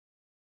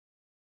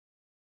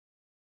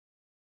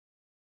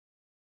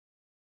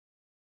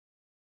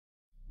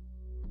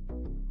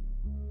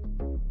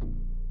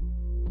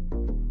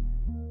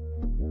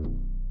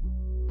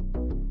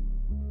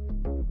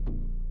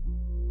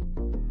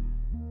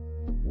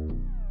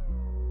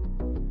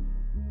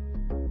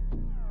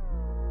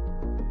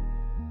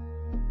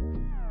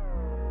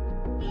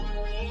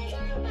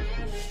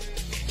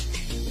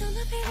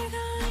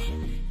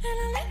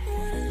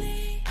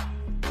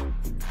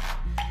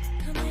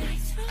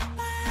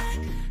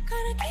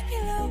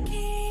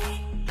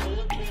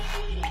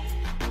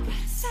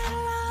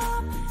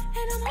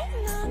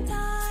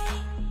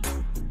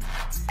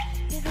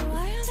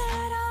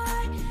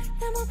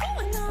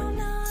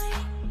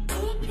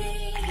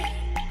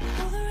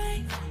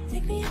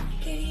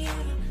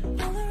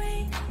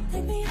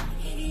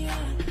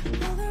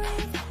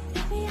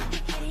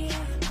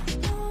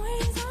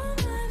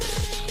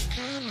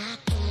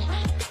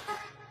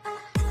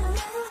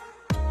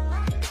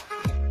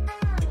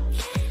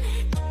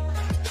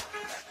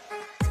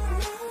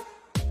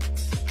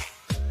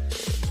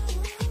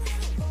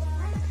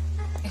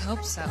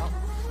hope so.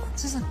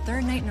 This is the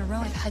third night in a row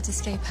I've had to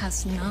stay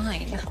past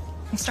 9.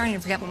 I'm starting to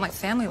forget what my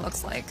family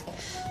looks like.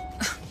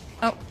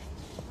 Oh,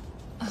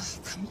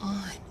 come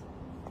on.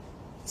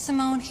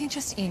 Simone, he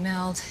just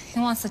emailed. He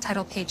wants the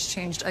title page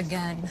changed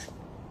again.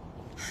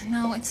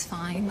 No, it's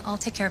fine. I'll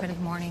take care of it in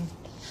the morning.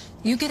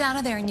 You get out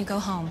of there and you go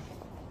home.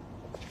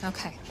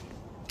 Okay.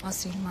 I'll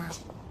see you tomorrow.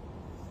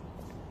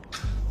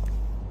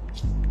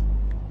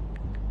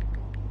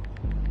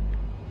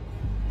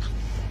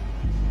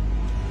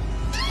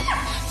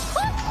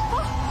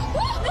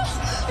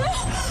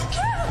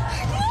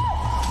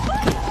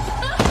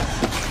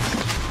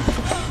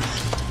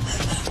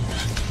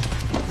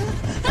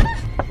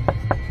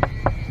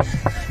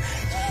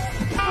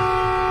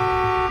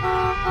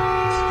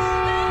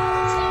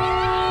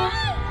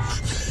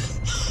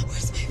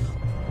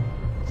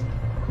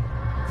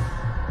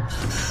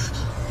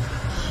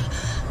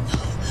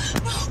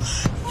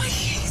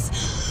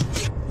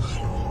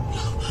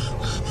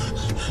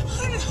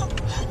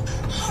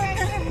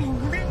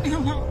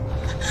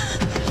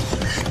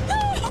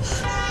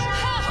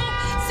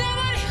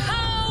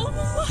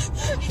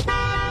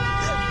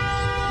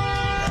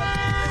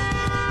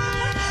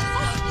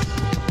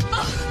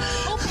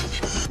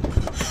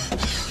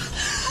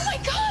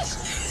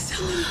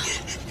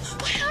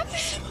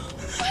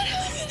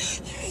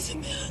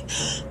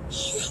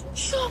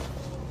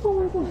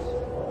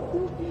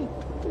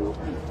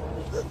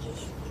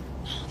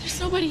 There's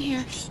nobody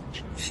here.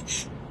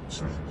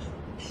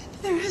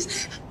 There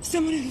is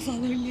someone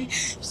following me.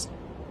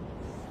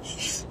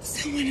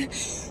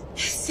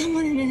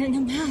 Someone in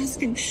a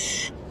mask and...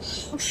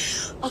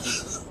 it's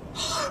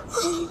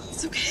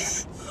okay.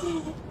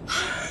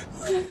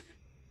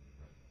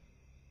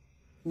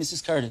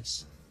 Mrs.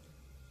 Curtis.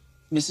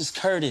 Mrs.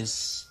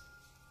 Curtis.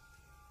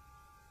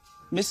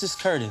 Mrs.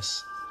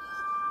 Curtis.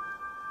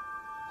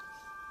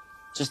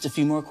 Just a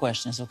few more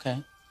questions,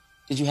 okay?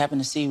 Did you happen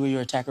to see where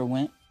your attacker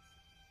went?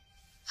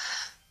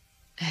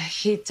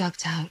 He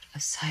ducked out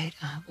of sight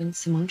when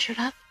Simone showed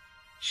up.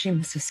 She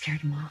must have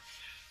scared him off.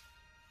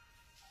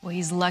 Well,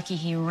 he's lucky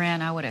he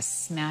ran. I would have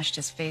smashed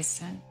his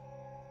face in.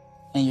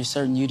 And you're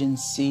certain you didn't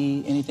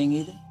see anything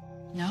either?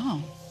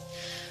 No.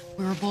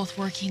 We were both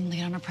working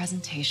late on a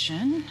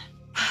presentation.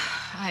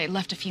 I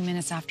left a few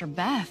minutes after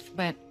Beth,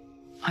 but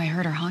I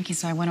heard her honking,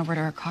 so I went over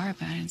to her car,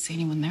 but I didn't see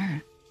anyone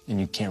there. And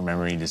you can't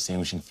remember any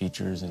distinguishing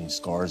features, any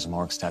scars,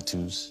 marks,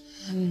 tattoos?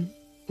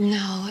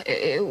 No,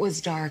 it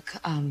was dark.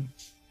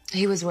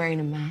 He was wearing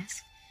a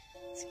mask,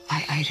 so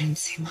I didn't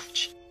see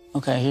much.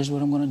 Okay, here's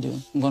what I'm gonna do.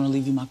 I'm gonna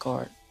leave you my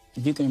card.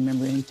 If you can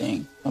remember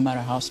anything, no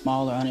matter how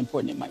small or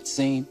unimportant it might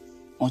seem,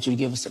 I want you to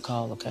give us a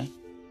call, okay?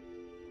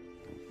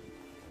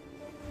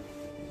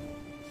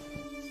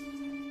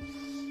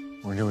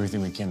 We're gonna do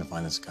everything we can to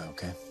find this guy,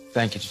 okay?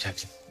 Thank you,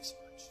 Detective.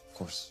 Of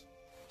course.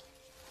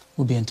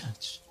 We'll be in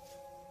touch.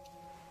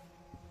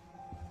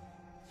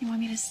 You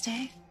want me to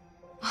stay?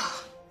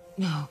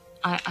 No,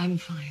 I'm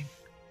fine.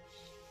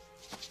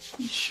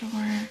 You sure?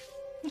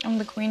 I'm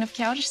the queen of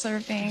couch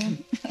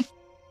surfing.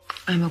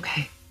 I'm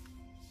okay.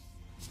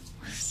 Of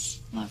course.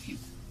 Love you.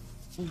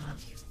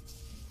 Love you.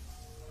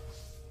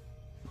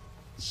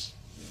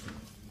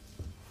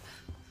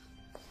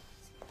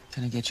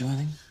 Can I get you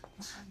anything?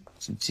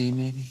 Some tea,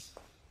 maybe?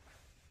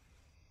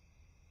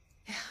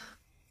 Yeah.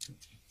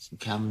 Some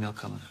chamomile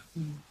coming up.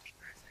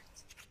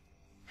 Perfect.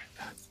 Right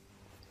back.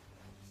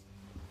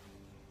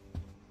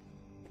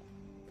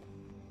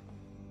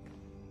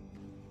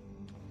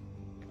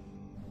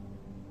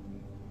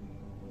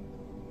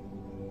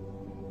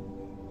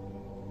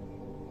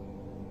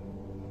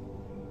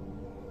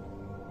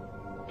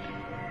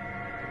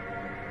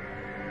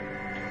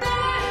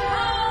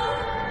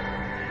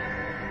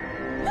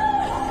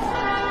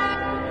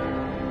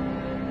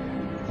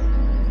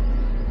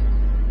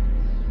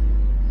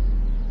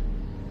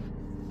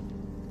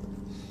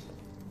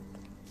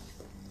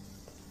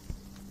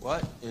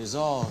 What is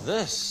all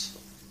this?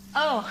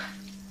 Oh,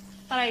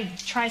 thought I'd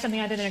try something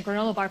I did in a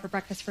granola bar for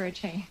breakfast for a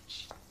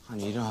change.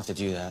 Honey, you don't have to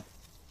do that.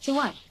 Do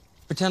what?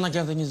 Pretend like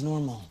everything is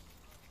normal.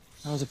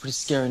 That was a pretty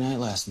scary night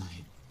last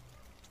night.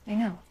 I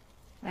know.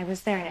 I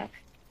was there, Nick.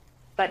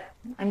 But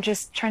I'm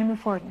just trying to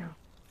move forward now.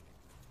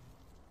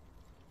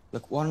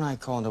 Look, why don't I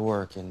call into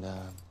work and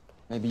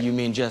maybe you,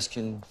 me, and Jess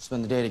can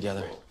spend the day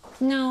together?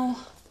 No,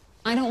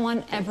 I don't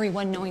want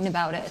everyone knowing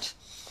about it.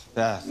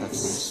 Beth,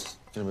 that's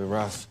gonna be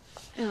rough.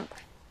 Look,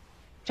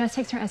 Jess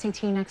takes her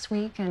SAT next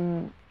week,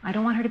 and I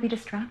don't want her to be We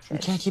distracted.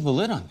 can't keep a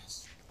lid on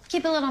this.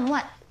 Keep a lid on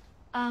what?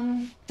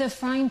 The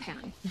frying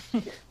pan.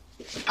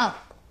 Oh.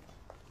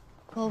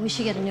 Well, we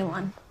should get a new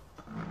one.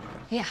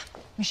 Yeah,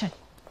 we should.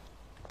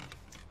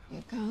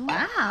 Here you go.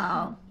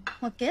 Wow.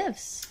 What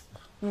gives?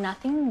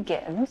 Nothing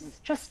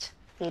gives. Just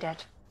eat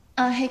it.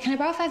 Hey, can I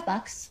borrow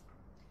 $5?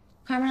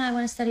 Carmen and I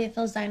want to study at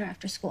Phil's Diner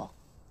after school.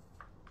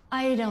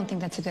 I don't think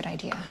that's a good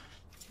idea.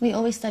 We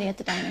always study at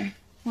the diner.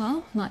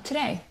 Well, not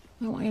today.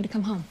 I want you to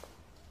come home.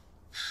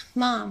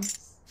 Mom,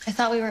 I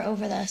thought we were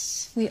over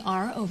this. We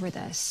are over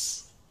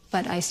this,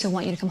 but I still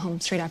want you to come home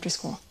straight after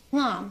school.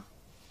 Mom.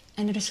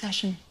 End of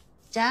discussion.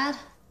 Dad,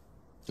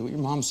 Do what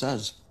your mom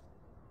says.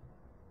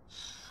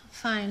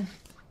 Fine.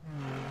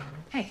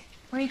 Hey,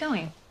 where are you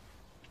going?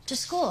 To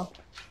school.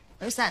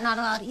 Or is that not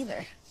allowed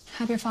either?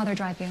 Have your father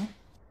drive you.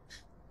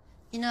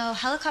 You know,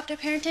 helicopter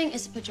parenting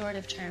is a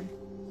pejorative term.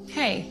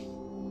 Hey,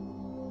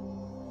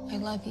 I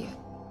love you.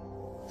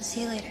 I'll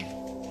see you later.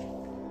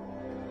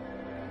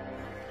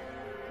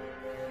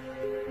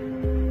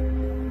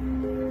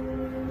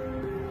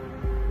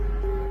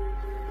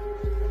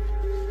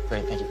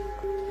 Great, thank you.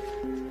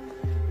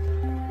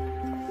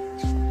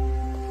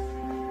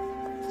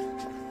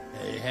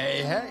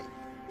 Hey.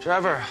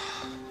 Trevor,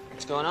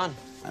 what's going on?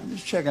 I'm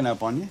just checking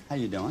up on you. How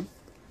you doing?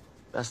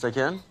 Best I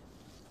can.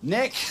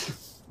 Nick,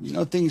 you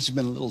know things have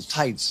been a little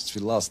tight since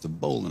we lost the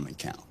bowling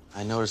account.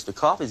 I noticed the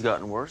coffee's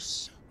gotten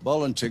worse.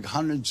 Bowling took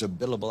hundreds of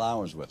billable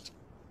hours with it.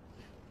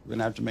 We're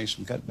gonna have to make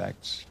some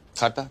cutbacks.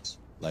 Cutbacks?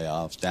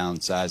 Layoffs,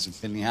 downsizing,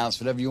 cleaning house,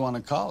 whatever you want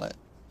to call it.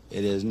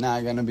 It is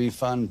not gonna be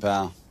fun,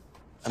 pal.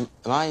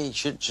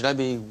 Should I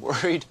be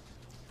worried?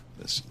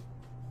 Listen,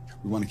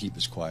 we want to keep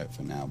this quiet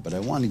for now, but I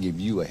want to give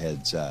you a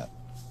heads up.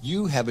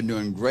 You have been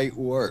doing great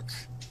work.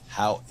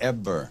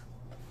 However,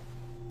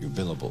 your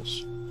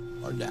billables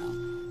are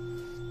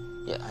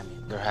down. Yeah, I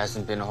mean, there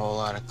hasn't been a whole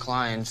lot of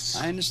clients.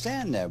 I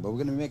understand that, but we're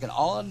going to be making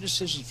all our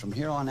decisions from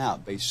here on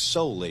out based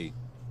solely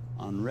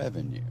on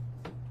revenue.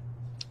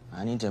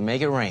 I need to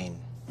make it rain.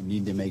 We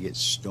need to make it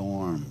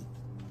storm,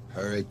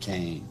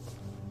 hurricane.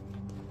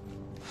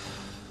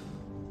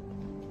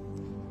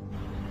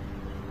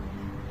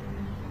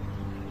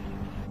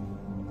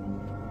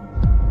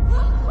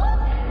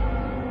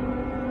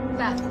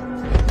 Beth.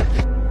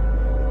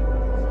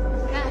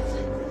 Beth.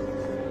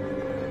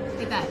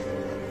 Hey, Beth.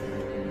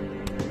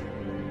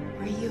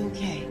 Are you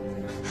okay?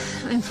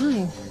 I'm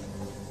fine.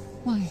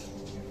 Why?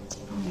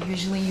 Oh,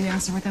 usually you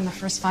answer within the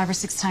first 5 or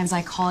 6 times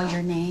I call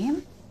your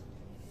name.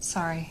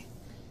 Sorry.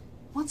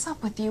 What's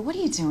up with you? What are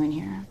you doing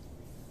here?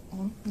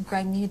 Well,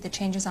 Greg needed the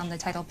changes on the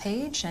title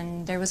page,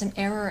 and there was an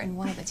error in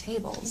one of the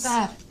tables.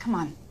 Beth, come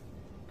on.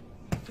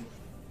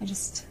 I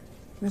just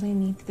really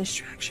need the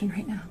distraction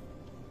right now.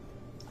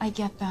 I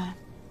get that.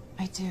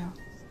 I do.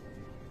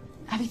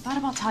 Have you thought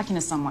about talking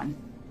to someone?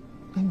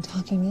 I'm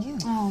talking to you.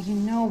 Oh, you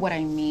know what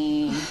I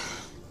mean.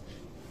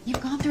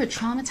 You've gone through a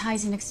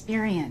traumatizing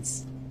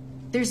experience.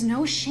 There's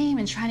no shame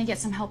in trying to get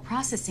some help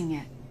processing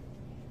it.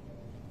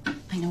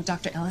 I know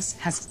Dr. Ellis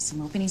has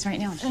some openings right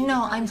now.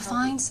 No, I'm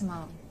fine,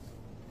 Simone.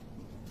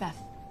 Beth,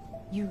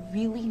 you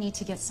really need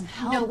to get some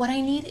help. No, what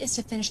I need is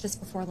to finish this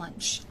before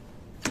lunch.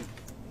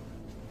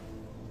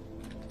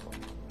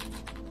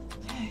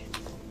 Okay.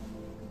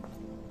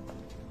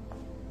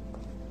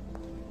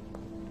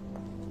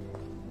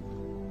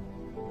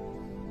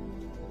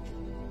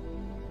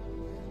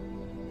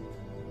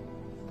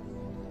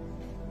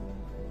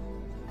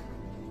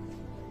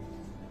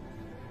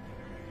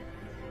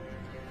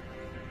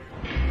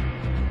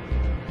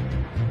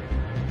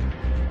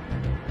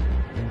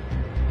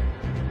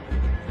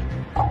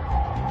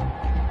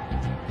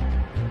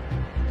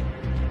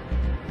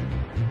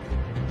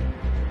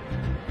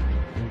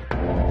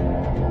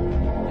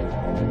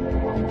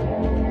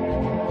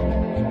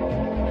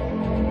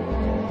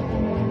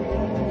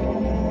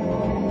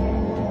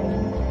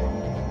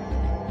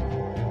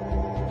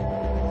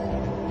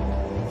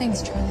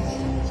 Thanks, Charlie.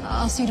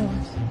 I'll see you tomorrow.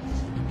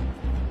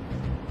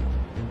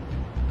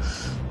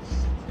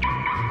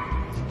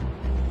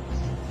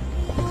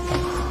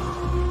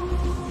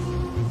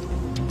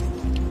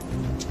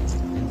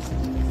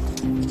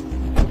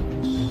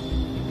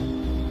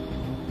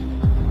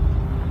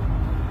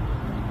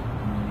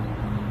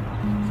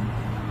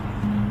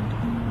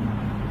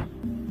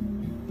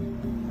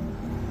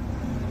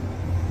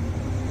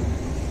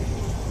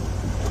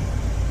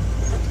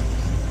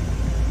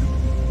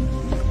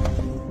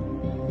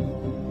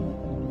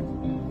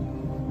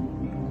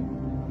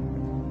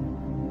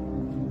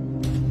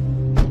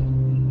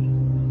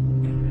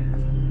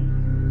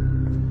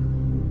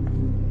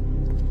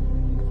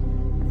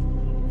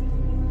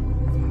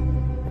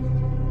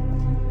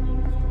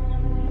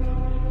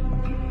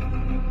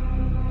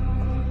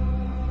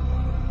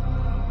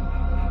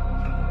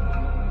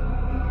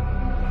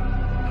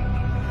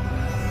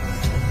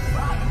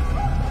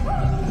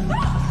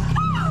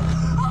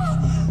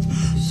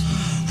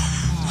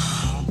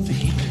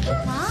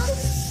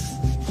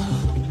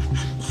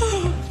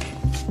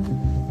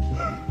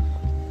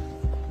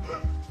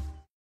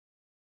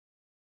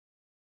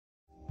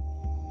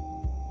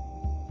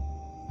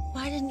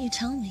 Why didn't you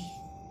tell me?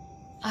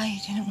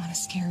 I didn't want to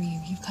scare you.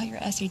 You've got your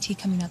SAT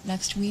coming up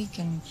next week,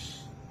 and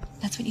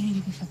that's what you need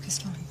to be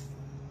focused on.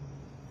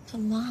 But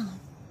Mom,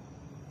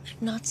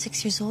 I'm not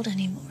 6 years old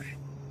anymore.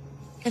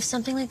 If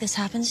something like this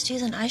happens to you,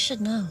 then I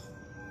should know.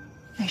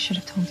 I should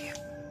have told you.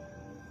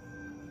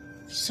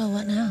 So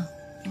what now?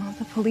 Well,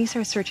 the police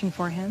are searching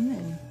for him,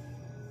 and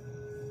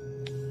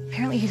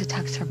apparently he's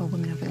attacked several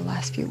women over the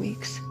last few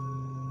weeks.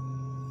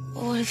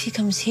 What if he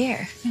comes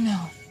here?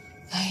 No.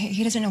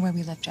 He doesn't know where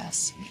we live,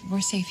 Jess.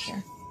 We're safe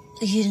here.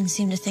 You didn't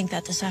seem to think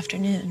that this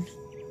afternoon.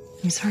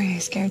 I'm sorry I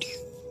scared you.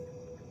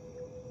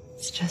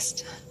 It's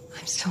just,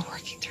 I'm still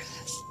working through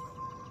this.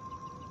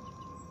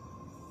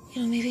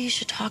 You know, maybe you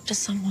should talk to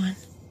someone.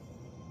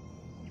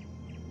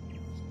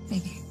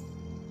 Maybe.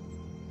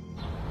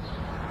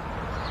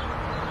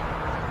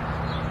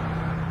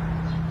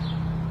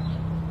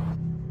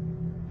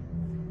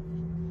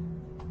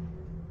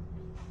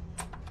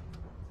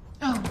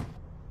 Oh.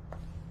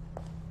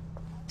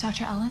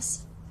 Dr.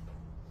 Ellis?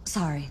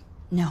 Sorry,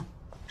 no.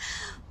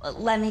 Well,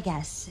 let me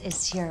guess.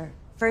 It's your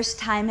first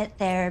time at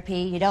therapy.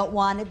 You don't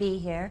want to be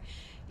here.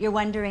 You're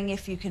wondering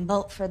if you can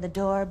bolt for the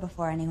door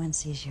before anyone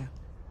sees you.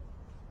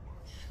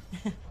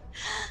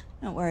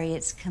 Don't worry,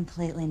 it's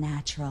completely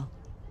natural.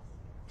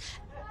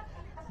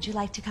 Would you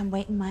like to come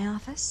wait in my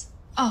office?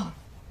 Oh,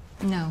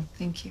 no,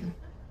 thank you.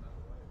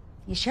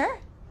 You sure?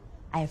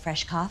 I have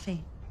fresh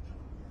coffee.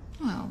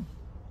 Well,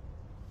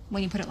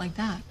 when you put it like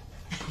that,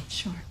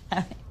 sure. All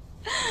right.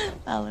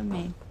 Follow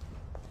me.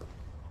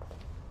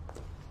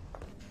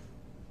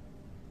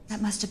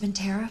 That must have been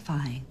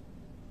terrifying.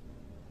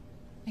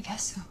 I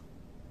guess so.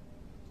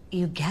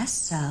 You guess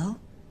so?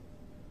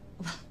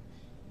 Well,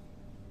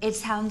 it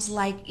sounds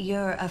like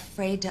you're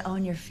afraid to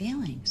own your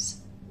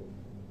feelings.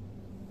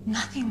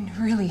 Nothing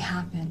really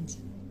happened.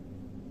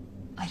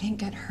 I didn't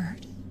get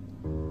hurt.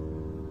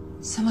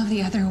 Some of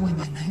the other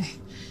women,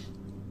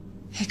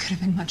 it could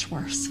have been much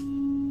worse.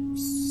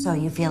 So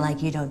you feel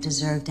like you don't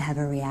deserve to have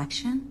a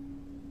reaction?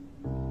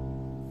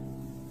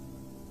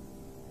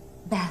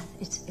 Beth,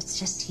 it's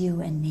just you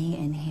and me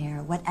in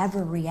here.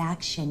 Whatever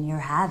reaction you're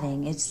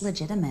having, it's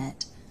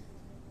legitimate.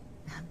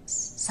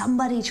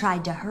 Somebody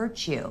tried to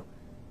hurt you.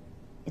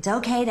 It's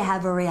okay to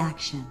have a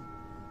reaction.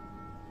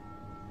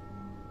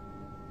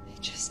 I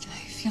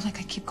feel like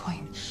I keep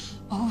going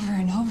over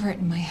and over it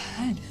in my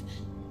head.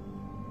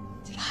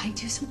 Did I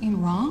do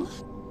something wrong?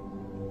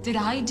 Did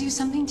I do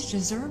something to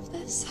deserve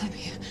this? I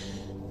mean,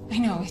 I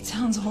know it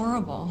sounds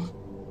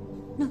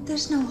horrible. No,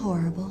 there's no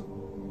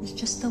horrible. It's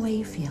just the way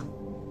you feel.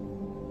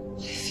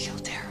 I feel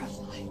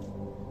terrified.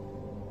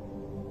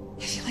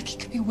 I feel like he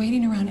could be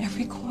waiting around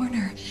every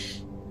corner.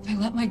 If I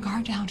let my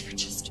guard down for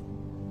just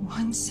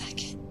 1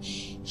 second,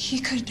 he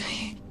could...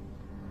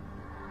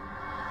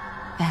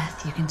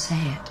 Beth, you can say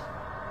it.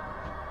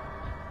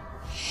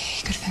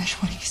 He could finish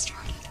what he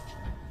started.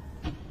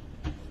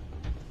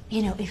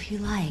 You know, if you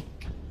like,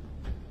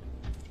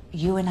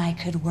 you and I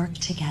could work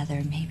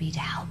together maybe to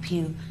help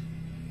you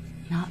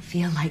not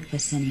feel like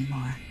this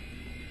anymore.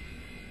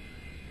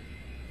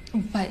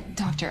 But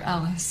Dr.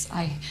 Ellis,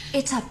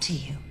 It's up to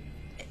you.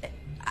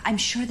 I'm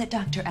sure that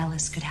Dr.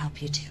 Ellis could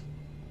help you too.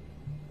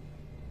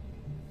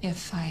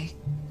 If I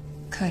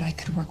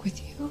could work with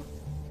you?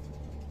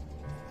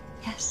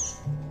 Yes.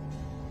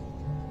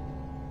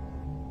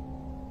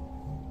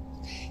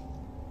 Okay.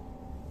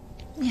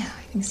 Yeah,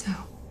 I think so.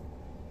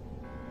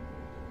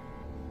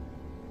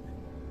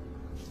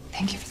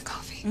 Thank you for the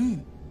coffee.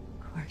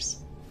 Of course.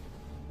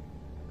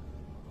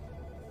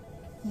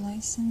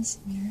 Licensed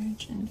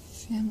marriage and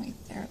family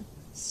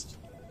therapist.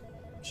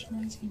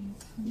 Specializing in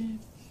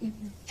cognitive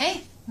behavior.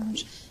 Hey.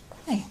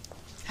 Hey.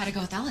 How'd it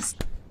go with Alice?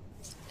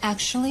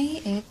 Actually,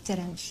 it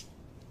didn't.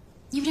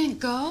 You didn't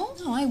go?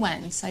 No, I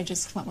went. I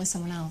just went with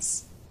someone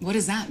else. What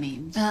does that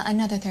mean?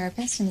 Another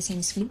therapist in the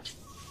same suite.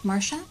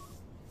 Marcia.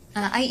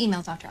 I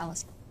emailed Dr.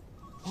 Ellis.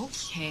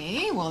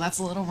 Okay, well, that's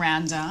a little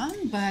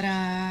random, but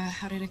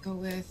how did it go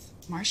with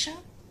Marcia?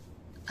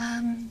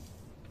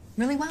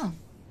 Really well.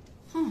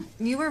 Huh.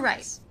 You were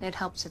right. It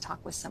helped to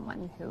talk with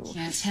someone who...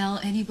 Can't tell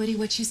anybody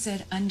what you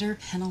said under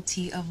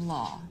penalty of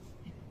law.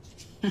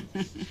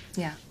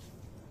 Yeah.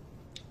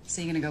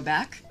 So you gonna go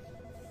back?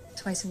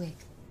 Twice a week.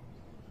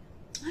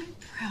 I'm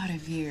proud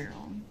of you.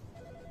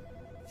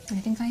 I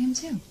think I am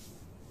too.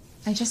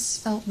 I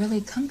just felt really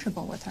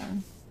comfortable with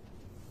her.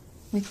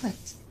 We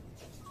clicked.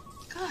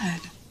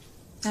 Good.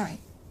 All right,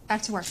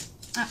 back to work.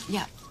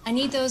 Yeah. I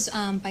need those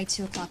by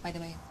 2 o'clock, by the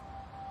way.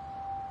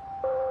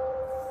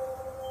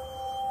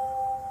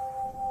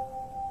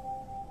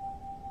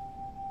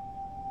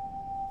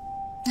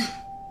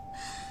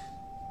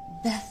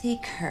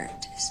 Bethy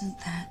Kurt, isn't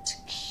that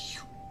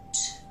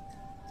cute?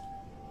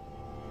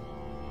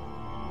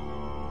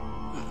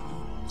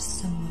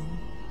 Simone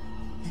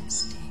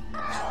Bestie.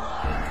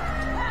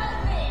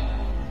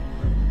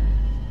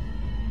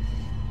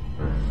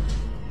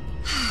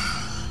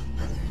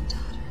 Mother and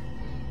daughter.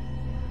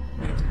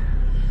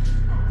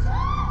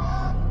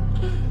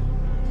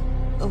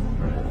 Oh,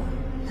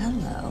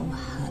 hello,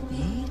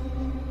 hubby.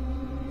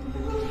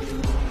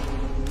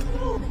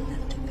 I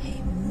have to pay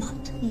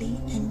Motley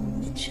and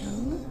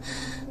Mitchell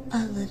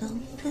a little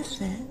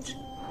visit.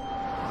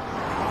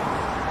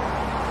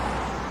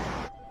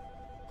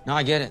 No,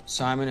 I get it.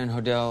 Simon and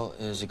Hodel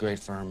is a great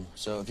firm.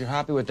 So if you're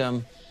happy with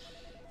them,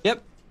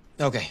 yep,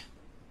 okay.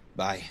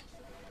 Bye.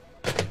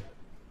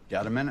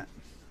 Got a minute?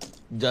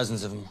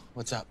 Dozens of them.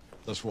 What's up?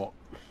 Let's walk.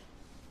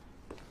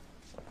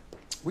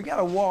 We got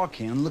a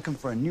walk-in looking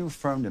for a new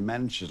firm to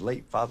manage his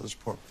late father's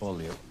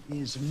portfolio.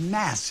 He's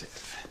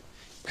massive.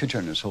 Could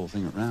turn this whole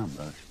thing around,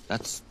 brother.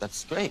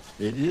 That's great.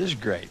 It is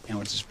great. And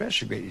what's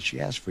especially great is she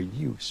asked for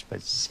you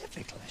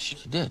specifically. She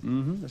did.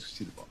 Mm-hmm. Let's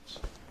see the boss.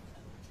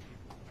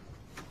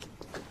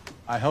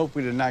 I hope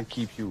we did not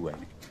keep you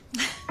waiting.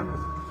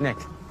 Nick.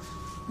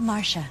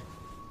 Marcia,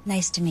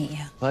 nice to meet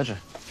you. Pleasure.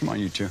 Come on,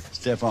 you two.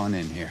 Step on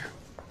in here.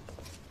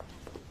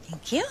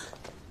 Thank you.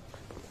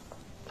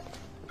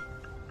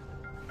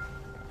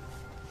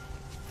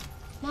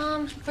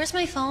 Mom, where's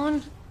my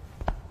phone?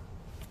 I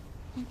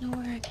don't know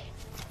where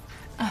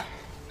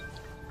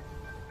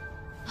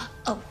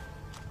Oh.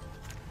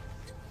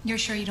 You're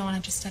sure you don't want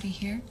to just study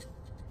here?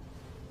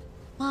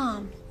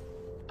 Mom.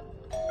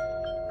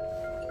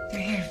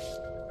 They're here.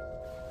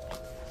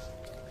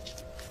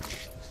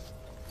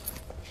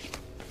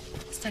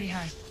 Study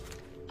hard.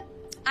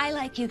 I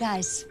like you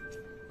guys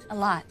a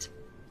lot.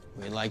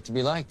 We like to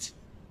be liked.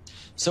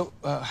 So,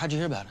 how'd you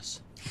hear about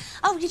us?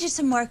 Oh, you did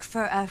some work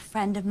for a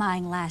friend of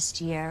mine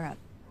last year, a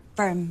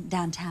firm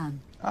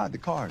downtown. Ah, the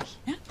cars.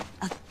 Yeah.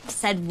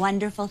 Said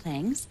wonderful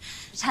things.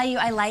 Tell you,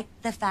 I like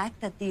the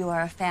fact that you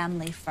are a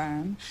family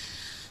firm.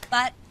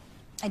 But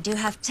I do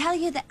have to tell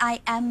you that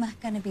I am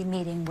going to be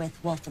meeting with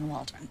Wolf and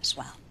Waldron as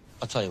well.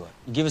 I'll tell you what.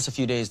 You give us a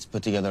few days to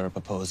put together a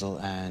proposal,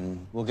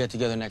 and we'll get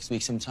together next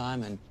week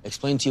sometime and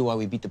explain to you why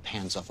we beat the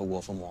pants off of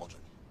Wolf and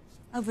Waldron.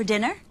 Over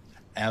dinner?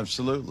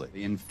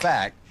 Absolutely. In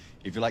fact,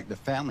 if you like the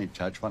family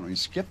touch, why don't we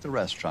skip the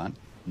restaurant?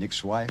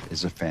 Nick's wife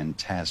is a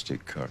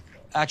fantastic cook.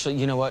 Actually,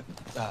 you know what?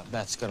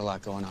 Beth's got a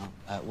lot going on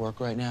at work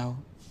right now.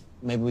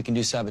 Maybe we can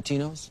do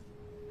Sabatino's?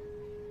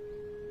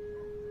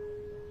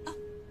 Oh.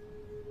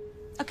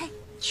 Okay,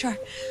 sure.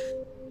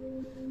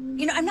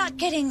 You know, I'm not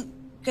getting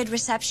good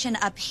reception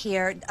up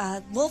here.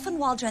 Wolf and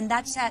Waldron,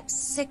 that's at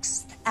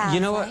 6th Ave. You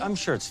know what? right? I'm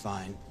sure it's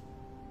fine.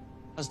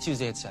 How's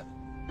Tuesday at 7?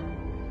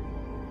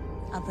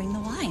 I'll bring the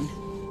wine.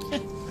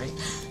 Great.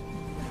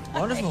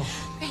 Wonderful.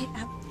 Great.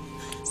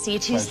 See you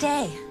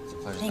Tuesday. It's a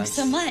pleasure. Thanks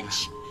so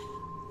much.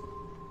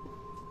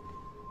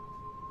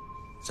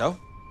 So,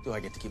 do I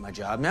get to keep my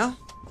job now?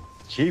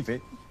 Keep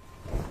it.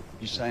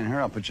 You sign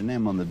her, I'll put your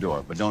name on the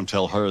door, but don't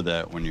tell her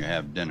that when you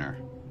have dinner.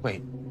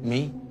 Wait,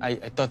 me? I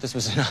thought this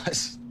was an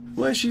us.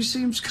 Well, she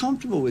seems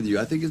comfortable with you.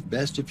 I think it's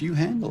best if you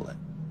handle it.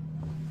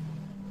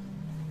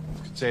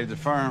 Save the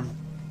firm.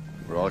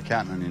 We're all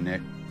counting on you,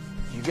 Nick.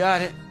 You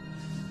got it.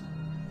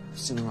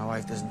 Assuming my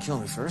wife doesn't kill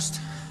me first.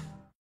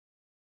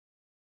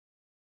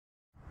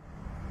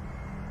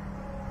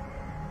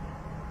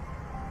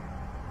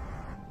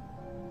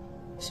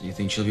 So you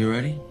think she'll be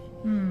ready?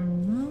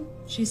 Well,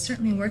 she's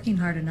certainly working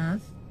hard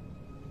enough.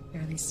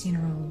 Barely seen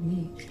her all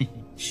week.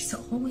 She's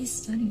always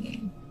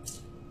studying.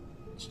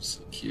 She's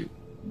so cute.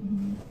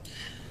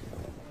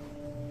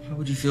 How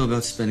would you feel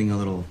about spending a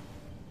little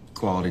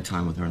quality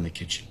time with her in the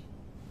kitchen?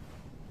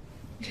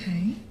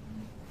 Okay.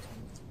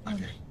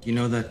 Okay. You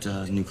know that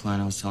new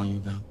client I was telling you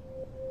about?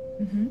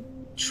 Mm-hmm.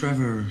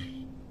 Trevor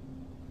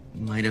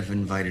might have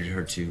invited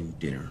her to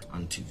dinner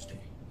on Tuesday.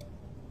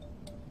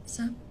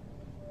 So?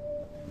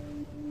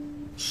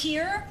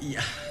 Here?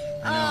 Yeah.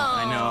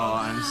 I know.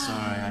 I'm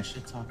sorry. I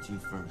should talk to you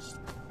first.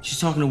 She's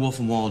talking to Wolf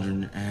and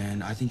Waldron,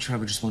 and I think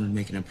Trevor just wanted to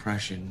make an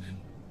impression,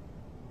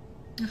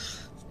 and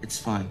it's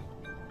fine.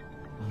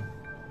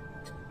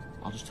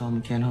 I'll just tell him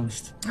you can't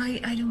host. I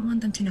don't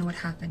want them to know what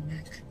happened,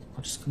 Nick.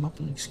 I'll just come up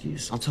with an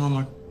excuse. I'll tell him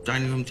our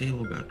dining room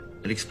table got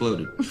it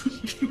exploded.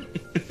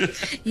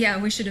 Yeah,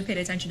 we should have paid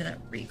attention to that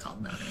recall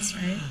notice,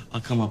 right?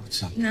 I'll come up with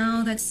something.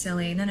 No, that's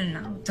silly.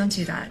 No. Don't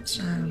do that.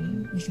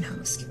 We can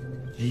host.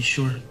 Are you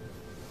sure?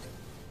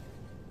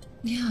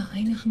 Yeah,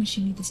 I know how much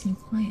you need this new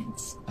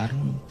client. I don't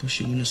want to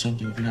push you into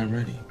something if you're not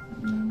ready.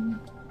 We'll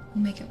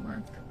make it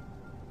work.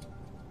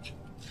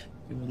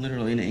 You were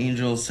literally an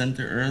angel sent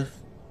to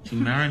Earth to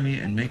marry me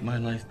and make my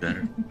life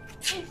better.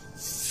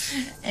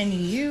 And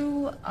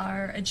you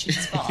are a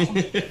cheese ball.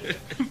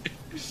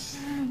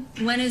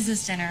 When is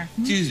this dinner?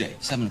 Tuesday,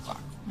 7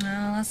 o'clock.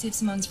 Well, I'll see if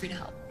Simone's free to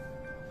help.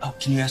 Oh,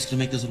 can you ask her to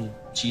make those little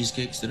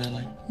cheesecakes that I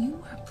like?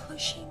 You are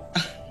pushing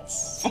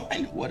this.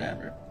 Fine,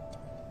 whatever.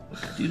 What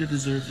did I do to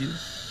deserve you?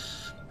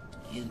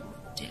 You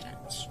didn't.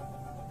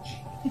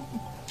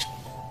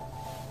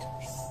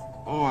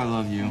 Oh, I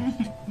love you.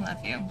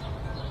 Love you.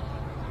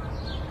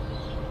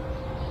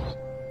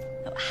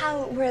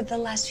 How were the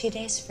last few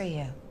days for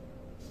you?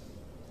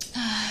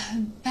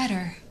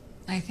 Better,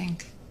 I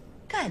think.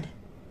 Good.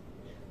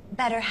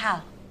 Better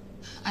how?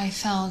 I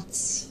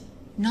felt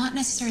not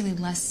necessarily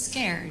less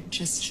scared,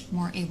 just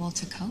more able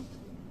to cope.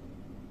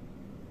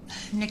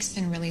 Nick's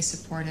been really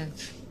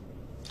supportive.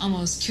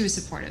 Almost too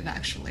supportive,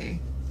 actually.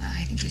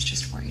 I think he's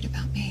just worried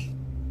about me.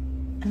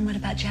 And what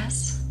about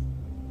Jess?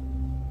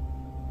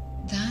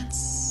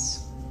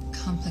 That's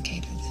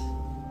complicated.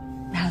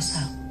 How so?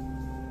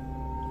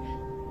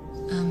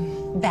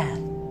 Beth,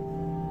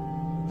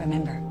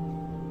 remember,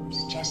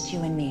 it's just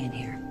you and me in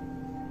here.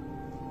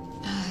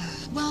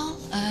 Well,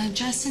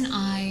 Jess and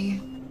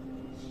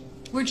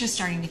we're just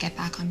starting to get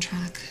back on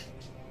track.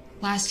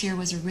 Last year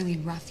was a really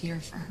rough year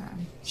for her.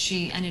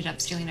 She ended up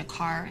stealing a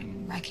car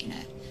and wrecking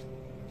it.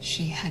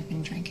 She had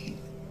been drinking.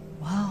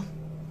 Wow,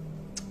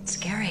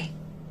 scary.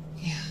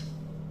 Yeah.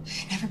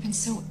 I've never been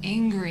so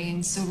angry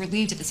and so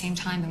relieved at the same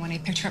time than when I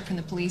picked her up from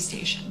the police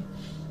station.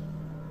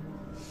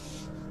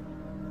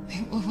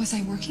 Was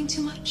I working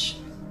too much?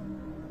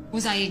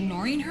 Was I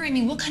ignoring her? I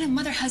mean, what kind of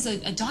mother has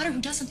a daughter who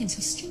does something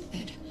so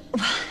stupid?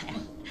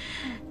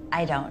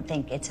 I don't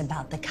think it's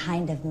about the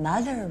kind of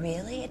mother,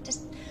 really.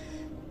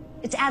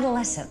 It's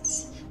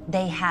adolescence.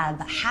 They have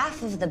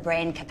half of the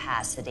brain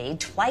capacity,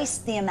 twice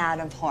the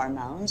amount of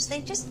hormones.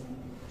 They just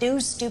do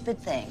stupid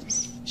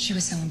things. She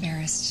was so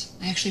embarrassed.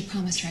 I actually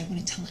promised her I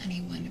wouldn't tell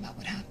anyone about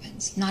what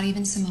happened. Not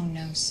even Simone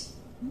knows.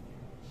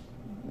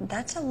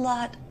 That's a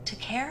lot to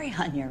carry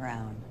on your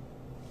own.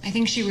 I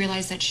think she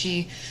realized that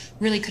she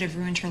really could have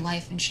ruined her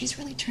life, and she's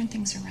really turned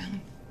things around.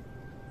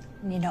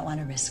 And you don't want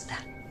to risk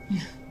that.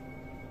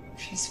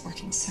 She's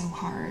working so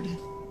hard.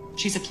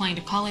 She's applying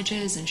to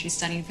colleges, and she's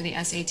studying for the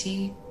SAT.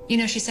 You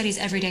know, she studies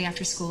every day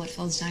after school at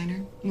Phil's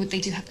Diner.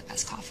 They do have the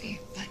best coffee,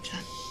 but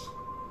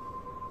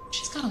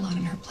she's got a lot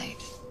on her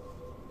plate.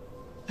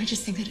 I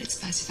just think that it's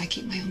best if I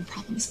keep my own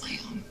problems my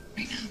own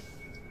right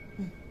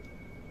now.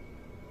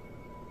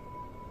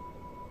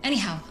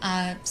 Anyhow,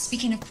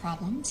 speaking of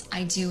problems,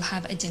 I do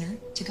have a dinner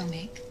to go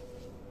make.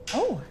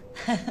 Oh,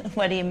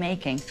 what are you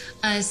making?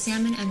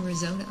 Salmon and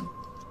risotto.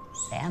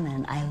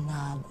 Salmon? I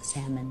love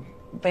salmon.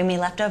 Bring me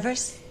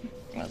leftovers?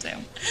 Will do.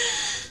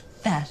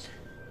 Beth,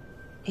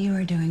 you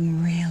are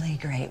doing really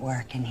great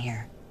work in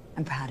here.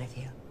 I'm proud of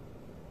you.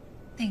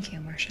 Thank you,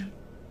 Marcia.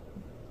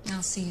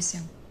 I'll see you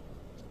soon.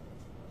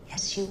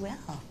 Yes, you will.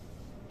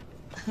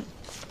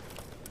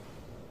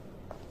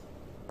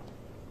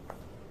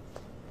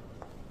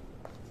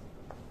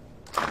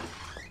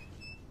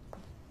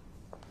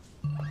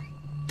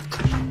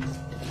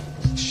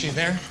 Is she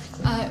there?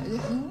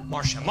 Who?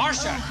 Marcia.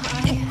 Marcia!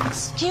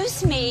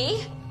 Excuse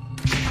me.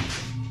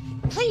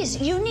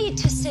 Please, you need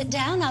to sit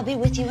down. I'll be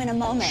with you in a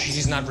moment.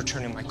 She's not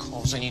returning my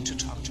calls. I need to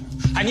talk to her.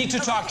 I need to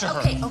talk to her.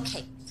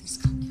 Okay. Please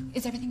calm down.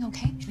 Is everything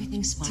okay?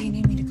 Everything's fine. Do you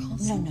need me to call No,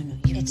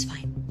 someone? it's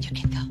fine. You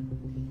can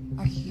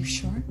go. Are you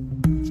sure?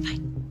 It's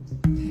fine.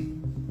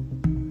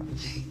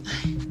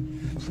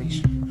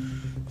 Please.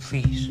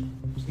 Please.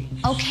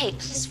 Okay,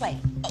 please wait.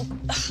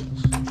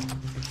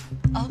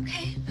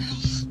 Okay.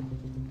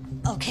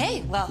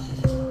 Okay, well,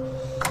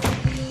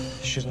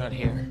 She's not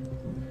here.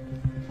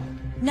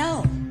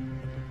 no.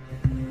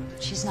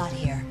 She's not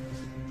here.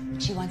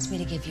 She wants me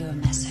to give you a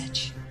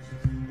message.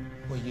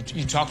 Wait,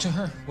 you talked to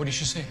her? What did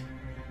she say?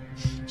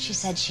 She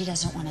said she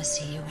doesn't want to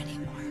see you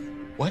anymore.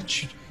 What?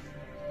 She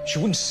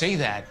wouldn't say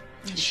that.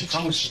 She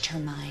promised- changed her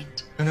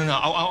mind. No.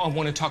 I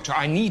want to talk to her.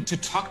 I need to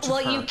talk to her.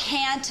 Well, you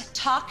can't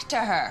talk to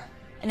her.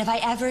 And if I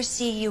ever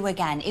see you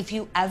again, if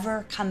you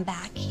ever come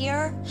back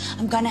here,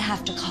 I'm gonna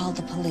have to call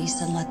the police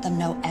and let them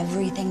know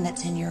everything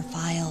that's in your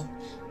file,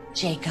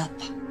 Jacob.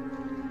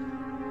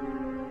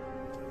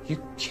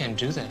 You can't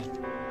do that.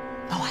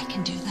 Oh, I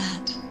can do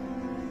that.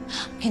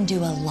 I can do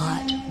a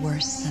lot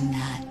worse than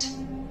that.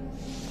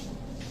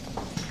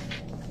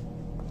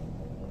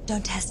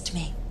 Don't test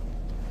me.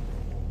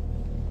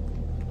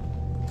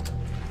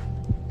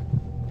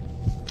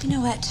 You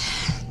know what?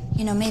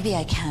 Maybe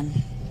I can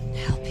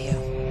help you.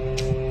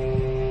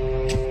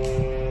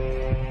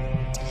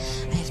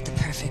 I have the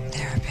perfect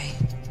therapy.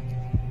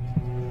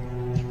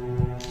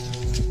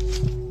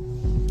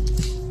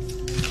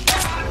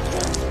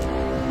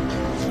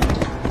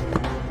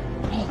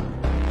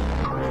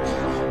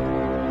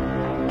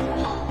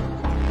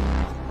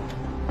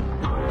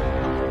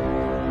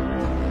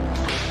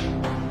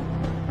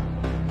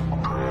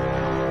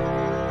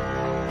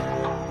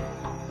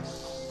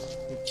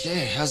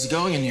 Okay, how's it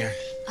going in here?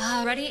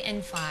 Ready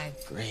in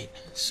 5. Great.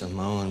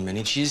 Simone,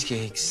 mini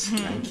cheesecakes.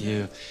 Thank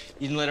you.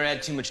 You didn't let her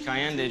add too much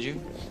cayenne, did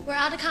you? We're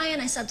out of cayenne.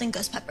 I subbed in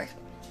ghost pepper.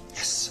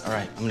 Yes. All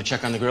right, I'm gonna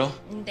check on the grill.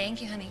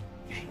 Thank you, honey.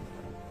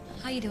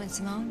 How you doing,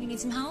 Simone? You need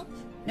some help?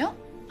 No,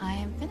 I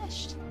am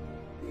finished.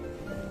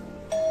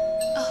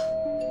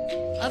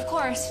 Of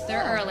course,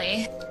 they're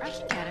early. I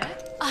can get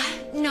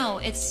it. No,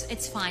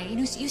 it's fine.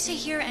 You stay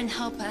here and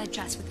help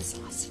Jess with the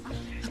sauce.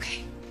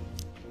 Okay.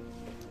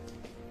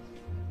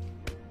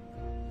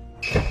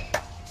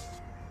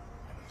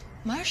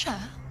 Marcia.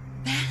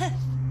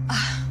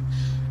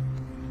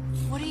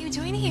 What are you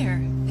doing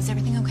here? Is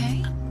everything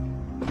okay?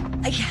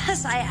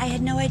 Yes, I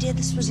had no idea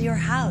this was your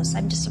house.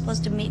 I'm just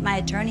supposed to meet my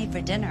attorney for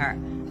dinner.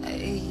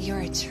 Your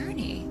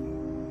attorney?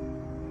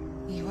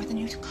 You're the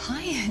new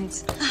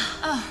client.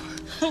 Oh.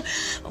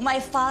 My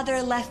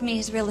father left me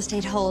his real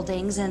estate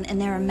holdings, and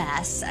they're a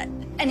mess.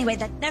 Anyway,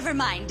 never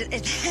mind.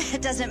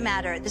 It doesn't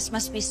matter. This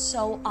must be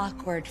so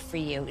awkward for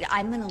you.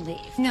 I'm gonna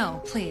leave.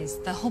 No, please.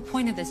 The whole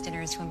point of this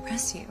dinner is to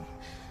impress you.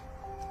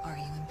 Are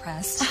you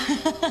impressed?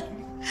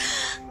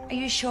 Are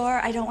you sure?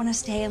 I don't want to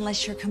stay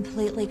unless you're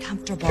completely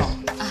comfortable.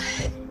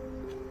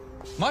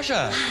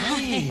 Marcia,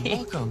 hey,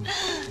 welcome.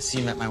 I see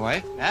you met my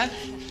wife, Dad.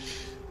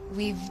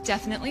 We've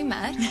definitely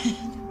met.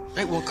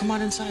 Great, well, come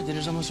on inside.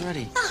 Dinner's almost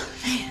ready.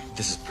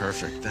 This is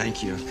perfect.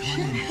 Thank you.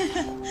 Come on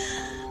in.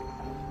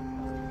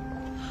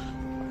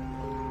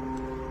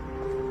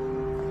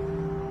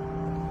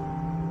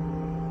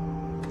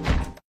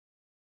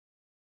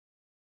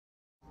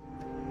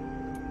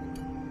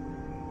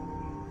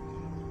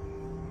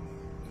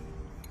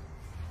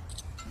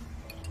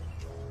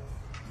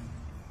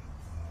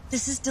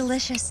 This is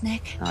delicious,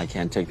 Nick. I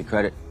can't take the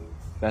credit.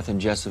 Beth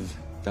and Jess have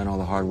done all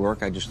the hard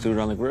work. I just threw it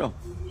on the grill.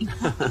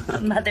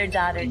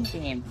 Mother-daughter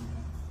team.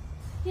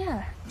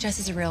 Yeah. Jess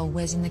is a real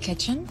whiz in the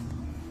kitchen.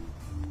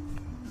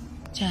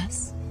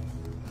 Jess?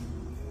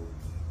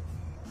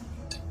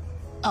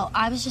 Oh,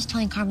 I was just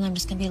telling Carmen I'm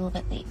just gonna be a little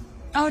bit late.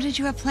 Oh, did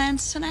you have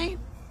plans tonight?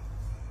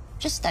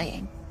 Just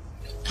studying.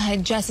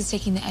 Jess is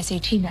taking the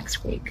SAT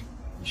next week.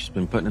 She's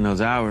been putting in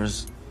those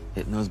hours,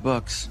 hitting those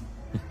books.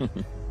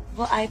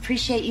 Well, I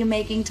appreciate you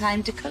making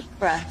time to cook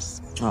for us.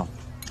 Oh,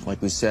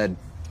 like we said,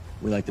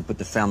 we like to put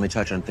the family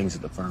touch on things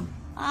at the firm.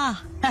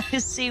 Ah, I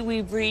see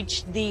we've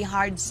reached the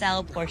hard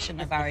sell portion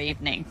of our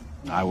evening.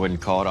 I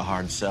wouldn't call it a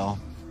hard sell.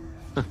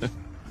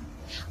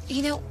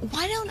 You know,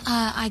 why don't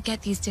I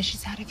get these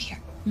dishes out of here?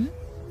 Hmm?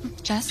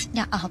 Jess?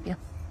 Yeah, I'll help you.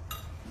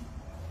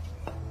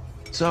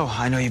 So,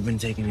 I know you've been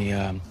taking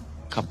a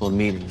couple of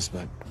meetings,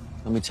 but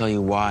let me tell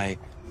you why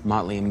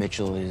Motley &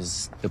 Mitchell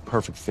is the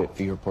perfect fit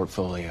for your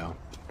portfolio.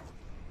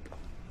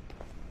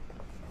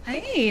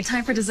 Hey,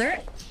 time for dessert?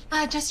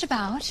 Just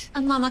about.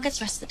 Mom, I'll get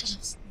the rest of the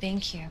dishes.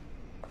 Thank you.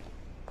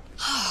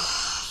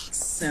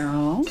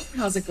 So,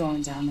 how's it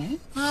going down there?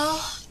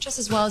 Well, just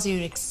as well as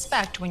you'd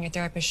expect when your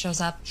therapist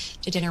shows up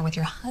to dinner with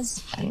your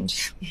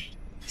husband.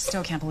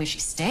 Still can't believe she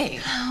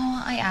stayed.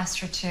 Oh, I asked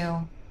her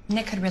to.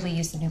 Nick could really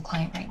use the new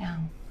client right now.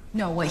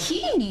 No, what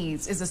he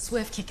needs is a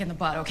swift kick in the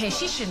butt, okay?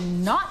 She should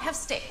not have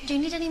stayed. Do you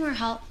need any more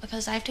help?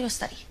 Because I have to go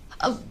study.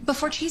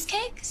 Before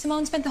cheesecake,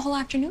 Simone spent the whole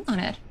afternoon on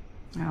it.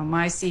 Oh,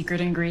 my secret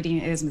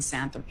ingredient is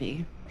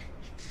misanthropy.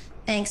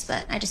 Thanks,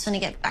 but I just want to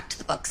get back to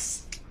the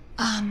books.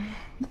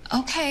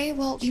 Okay.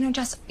 Well, you know,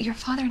 Jess, your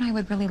father and I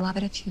would really love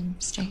it if you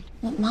stayed.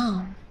 But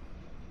Mom.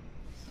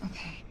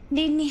 Okay.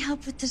 Need any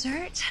help with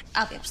dessert?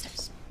 I'll be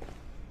upstairs.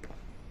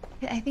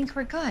 I think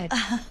we're good.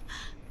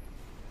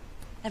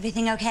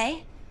 Everything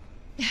okay?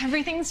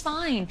 Everything's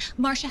fine.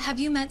 Marcia, have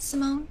you met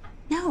Simone?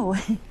 No,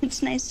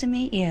 it's nice to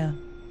meet you.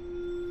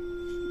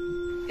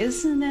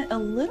 Isn't it a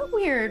little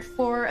weird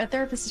for a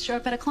therapist to show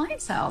up at a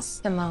client's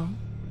house? Simone.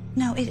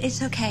 No,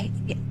 it's okay.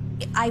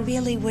 I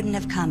really wouldn't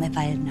have come if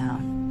I had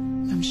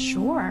known. I'm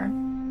sure.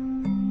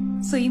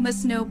 So you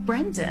must know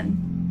Brendan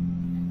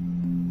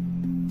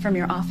from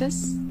your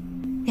office?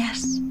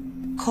 Yes,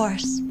 of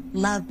course.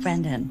 Love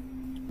Brendan.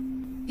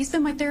 He's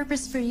been my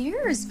therapist for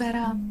years, but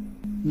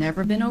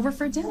never been over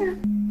for dinner.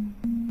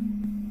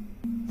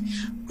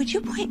 Would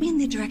you point me in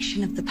the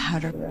direction of the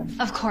powder room?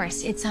 Of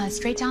course. It's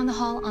straight down the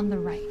hall on the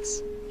right.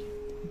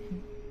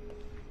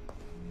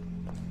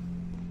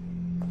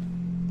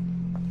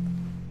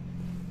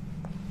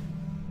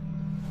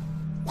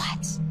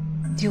 What?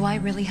 Do I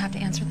really have to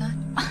answer that?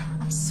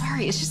 I'm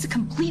sorry, it's just a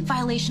complete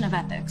violation of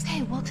ethics.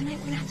 Okay, well, tonight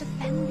we're gonna have to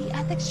bend the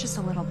ethics just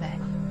a little bit.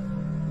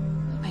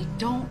 I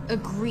don't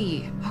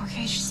agree.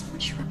 Okay, just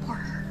want you to report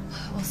her.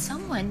 Well,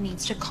 someone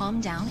needs to calm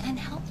down and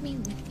help me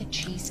with the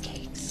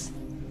cheesecakes.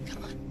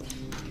 Come on.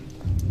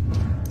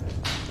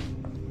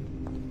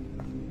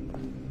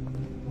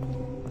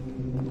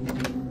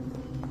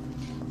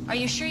 Are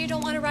you sure you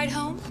don't want to ride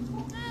home?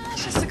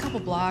 It's just a couple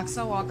blocks.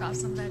 I'll walk off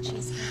some of that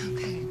cheesecake.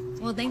 Okay.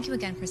 Well, thank you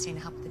again for staying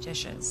to help with the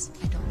dishes.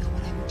 I don't know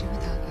what I would do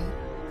without you.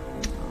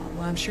 Oh,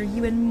 well, I'm sure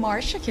you and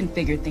Marcia can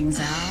figure things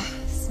out.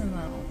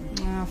 Simone.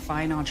 Oh,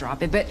 fine, I'll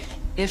drop it. But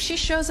if she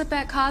shows up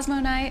at Cosmo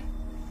night,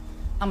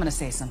 I'm gonna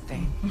say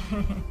something.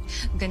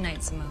 Good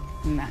night, Simone.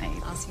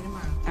 Night. I'll see you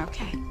tomorrow.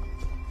 Okay.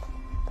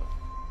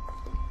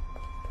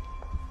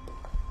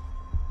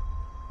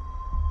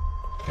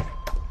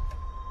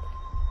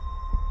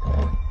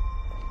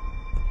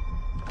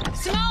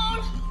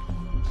 Simone!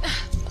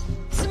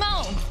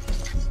 Simone!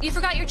 You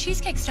forgot your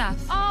cheesecake stuff.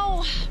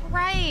 Oh,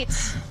 right.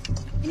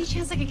 Any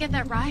chance I could get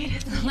that ride?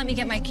 Let me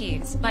get my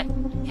keys, but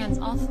hands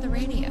off the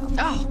radio.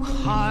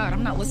 Oh, God,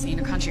 I'm not listening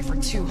to country for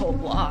 2 whole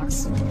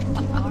blocks.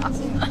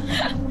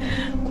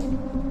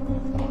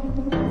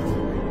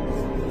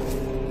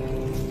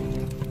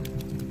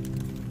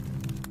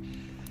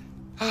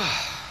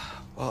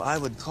 Well, I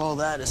would call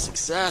that a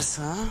success,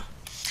 huh?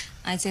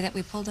 I'd say that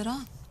we pulled it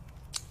off.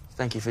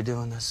 Thank you for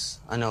doing this.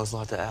 I know it's a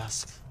lot to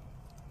ask.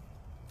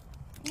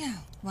 Yeah,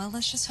 well,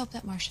 let's just hope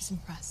that Marcia's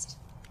impressed.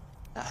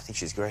 I think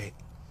she's great.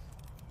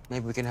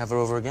 Maybe we can have her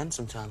over again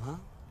sometime, huh?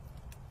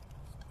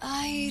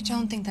 I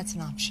don't think that's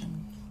an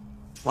option.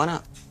 Why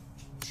not?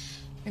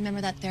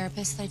 Remember that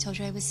therapist that I told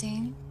you I was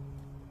seeing?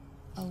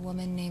 A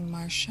woman named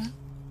Marcia?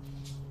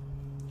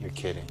 You're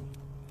kidding.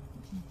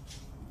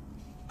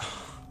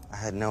 I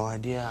had no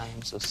idea. I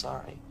am so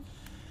sorry.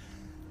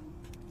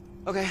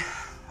 Okay,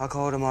 I'll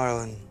call her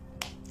tomorrow and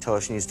tell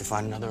her she needs to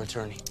find another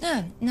attorney.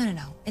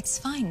 No. It's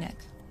fine, Nick.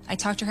 I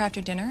talked to her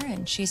after dinner,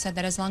 and she said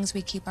that as long as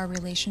we keep our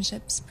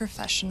relationships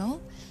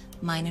professional,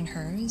 mine and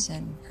hers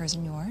and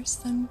yours,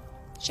 then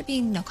should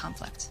be no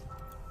conflict.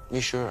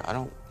 You sure? I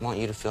don't want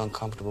you to feel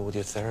uncomfortable with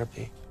your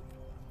therapy.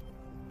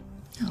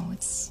 No,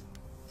 it's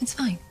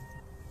fine.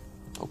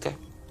 Okay.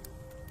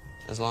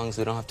 As long as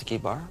we don't have to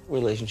keep our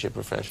relationship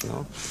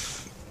professional.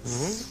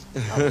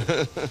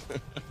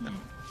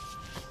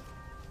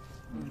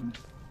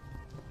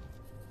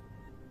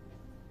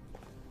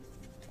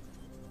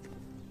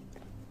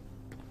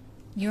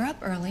 You're up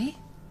early.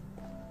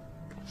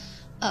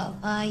 Oh,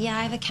 yeah,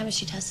 I have a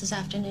chemistry test this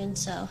afternoon,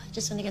 so I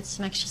just want to get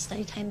some extra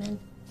study time in.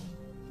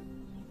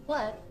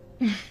 What?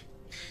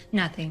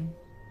 Nothing.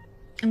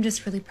 I'm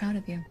just really proud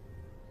of you.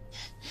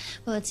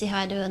 Well, let's see how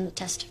I do on the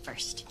test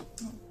first.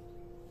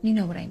 You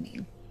know what I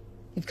mean.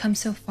 You've come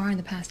so far in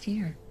the past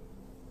year.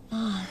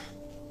 Oh,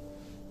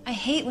 I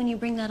hate when you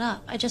bring that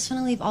up. I just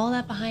want to leave all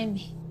that behind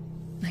me.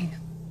 I know.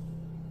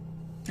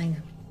 I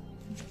know.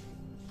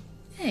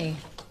 Hey,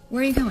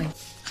 where are you going?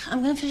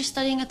 I'm gonna finish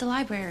studying at the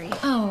library.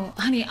 Oh,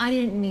 honey, I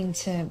didn't mean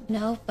to.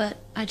 No, but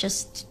I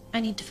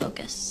need to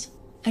focus.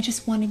 I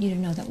just wanted you to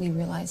know that we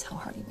realize how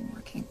hard you've been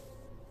working.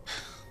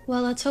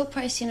 Well, let's hope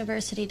Price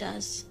University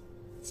does.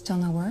 Still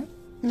no word?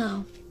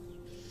 No.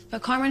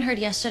 But Carmen heard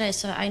yesterday,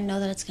 so I know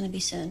that it's gonna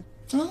be soon.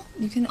 Well,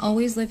 you can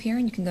always live here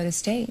and you can go to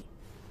state.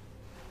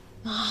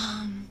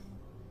 Mom.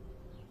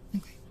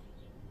 Okay.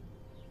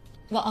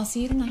 Well, I'll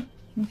see you tonight.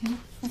 Okay?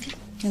 Okay.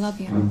 I love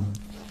you.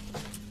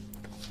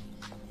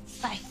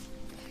 Bye.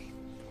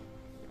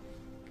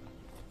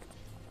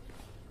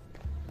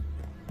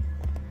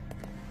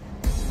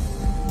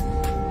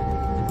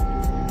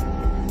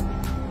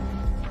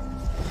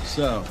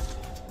 So,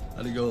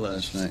 how'd it go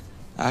last night?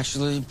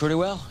 Actually, pretty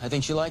well. I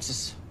think she likes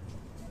us.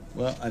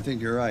 Well, I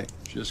think you're right.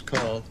 Just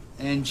called.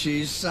 And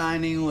she's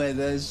signing with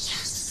us.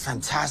 Yes,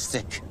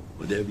 fantastic.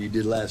 Whatever you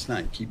did last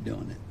night, keep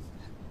doing it.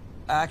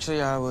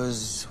 Actually, I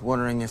was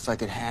wondering if I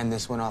could hand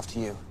this one off to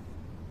you.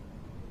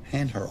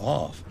 Hand her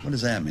off? What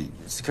does that mean?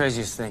 It's the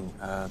craziest thing.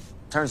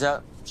 Turns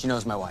out she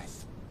knows my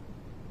wife.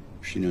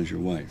 She knows your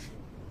wife.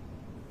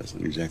 That's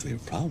not exactly a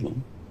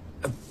problem.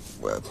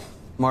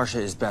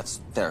 Marcia is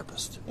Beth's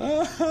therapist.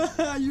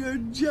 You're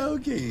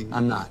joking.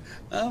 I'm not.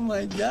 Oh,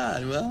 my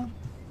God. Well,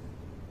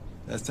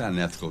 that's not an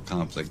ethical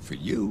conflict for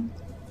you.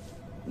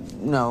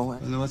 No. Well,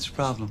 then what's the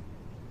problem?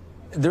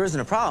 There isn't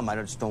a problem. I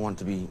just don't want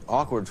it to be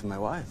awkward for my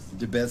wife.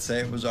 Did Beth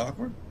say it was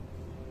awkward?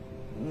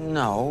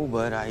 No,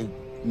 but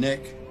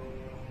Nick,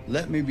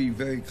 let me be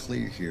very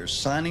clear here.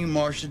 Signing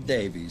Marcia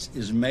Davies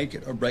is make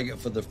it or break it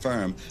for the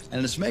firm,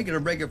 and it's make it or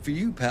break it for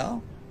you,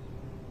 pal.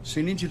 So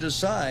you need to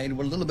decide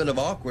what a little bit of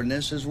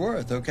awkwardness is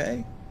worth,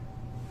 okay?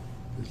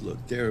 Because,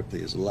 look,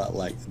 therapy is a lot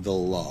like the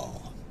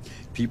law.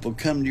 People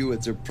come to you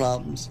with their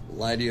problems,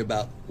 lie to you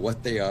about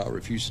what they are,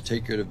 refuse to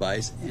take your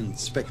advice, and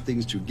expect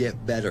things to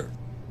get better.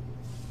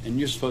 And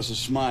you're supposed to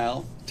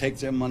smile, take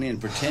their money, and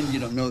pretend you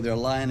don't know they're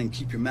lying and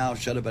keep your mouth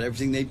shut about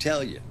everything they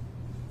tell you.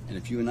 And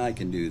if you and I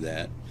can do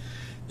that,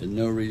 there's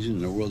no reason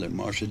in the world that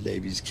Marcia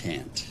Davies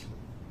can't.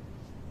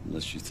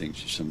 Unless you think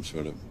she's some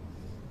sort of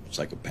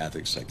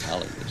psychopathic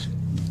psychologist.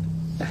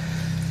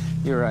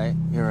 You're right.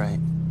 You're right.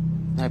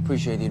 I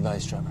appreciate the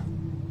advice, Trevor.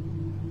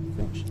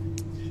 Finish.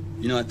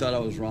 You know, I thought I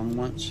was wrong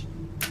once,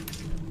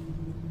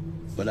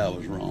 but I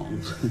was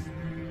wrong.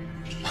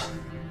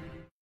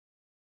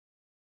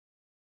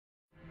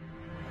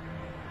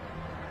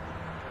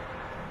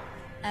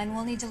 And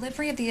we'll need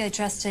delivery of the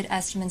adjusted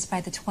estimates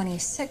by the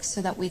 26th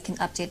so that we can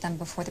update them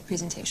before the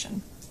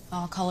presentation.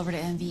 I'll call over to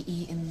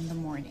MVE in the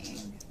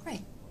morning.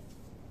 Great.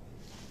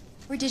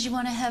 Or did you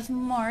want to have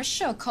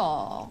Marcia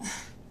call?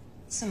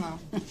 Simone,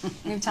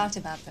 we've talked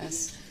about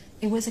this.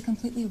 It was a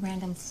completely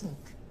random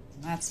fluke.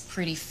 That's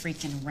pretty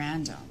freaking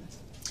random.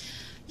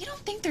 You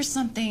don't think there's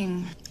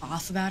something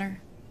off about her?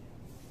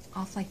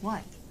 Off like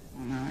what? I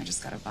don't know, I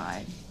just got a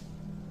vibe.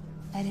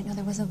 I didn't know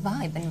there was a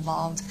vibe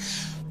involved.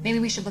 Maybe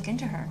we should look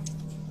into her.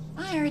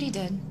 I already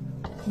did.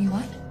 You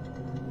what?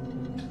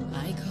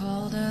 I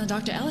called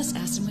Dr. Ellis,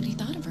 asked him what he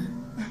thought of her.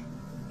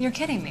 You're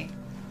kidding me.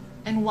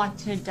 And what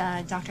did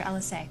Dr.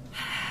 Ellis say?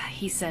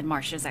 He said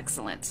Marcia's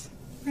excellent.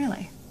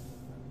 Really?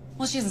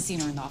 Well, she hasn't seen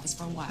her in the office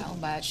for a while,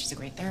 but she's a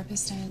great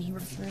therapist and he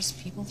refers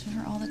people to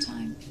her all the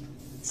time.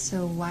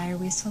 So why are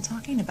we still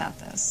talking about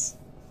this?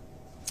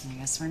 I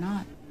guess we're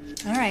not.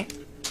 All right.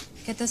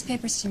 Get those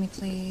papers to me,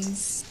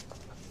 please.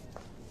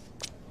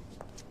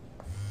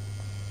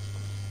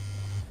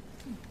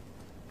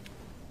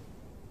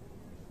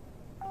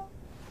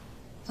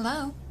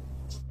 Hello?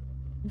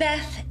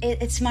 Beth,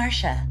 it's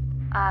Marcia.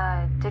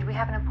 Did we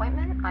have an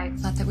appointment? I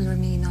thought that we were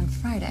meeting on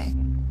Friday.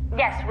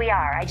 Yes, we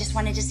are. I just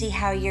wanted to see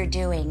how you're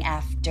doing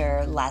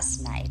after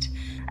last night.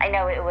 I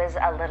know it was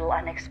a little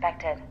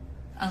unexpected.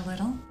 A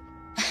little?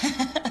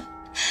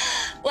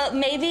 Well,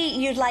 maybe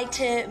you'd like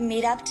to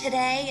meet up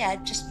today,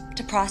 just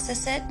to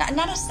process it.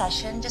 Not a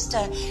session, just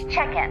a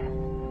check-in.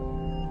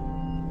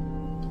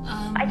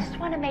 I just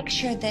want to make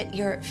sure that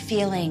you're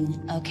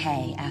feeling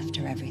okay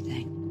after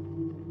everything.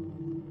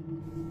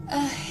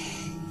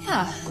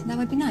 Yeah, that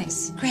would be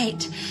nice.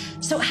 Great.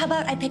 So how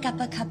about I pick up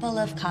a couple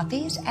of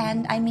coffees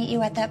and I meet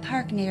you at that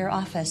park near your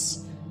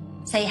office?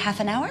 Say half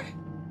an hour?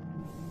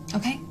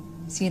 Okay.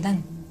 See you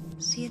then.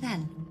 See you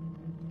then.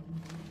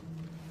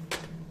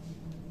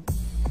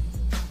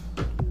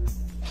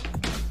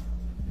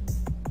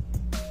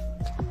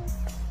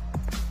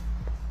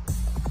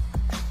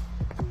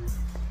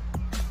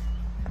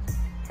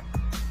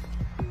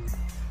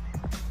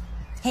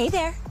 Hey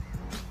there.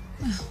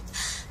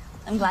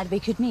 I'm glad we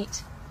could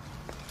meet.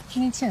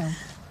 Me too.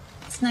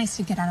 It's nice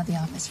to get out of the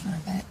office for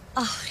a bit.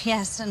 Oh,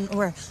 yes, and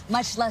we're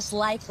much less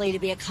likely to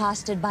be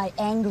accosted by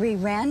angry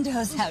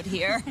randos out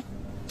here.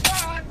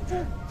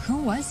 Who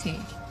was he?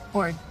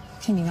 Or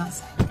can you not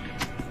say?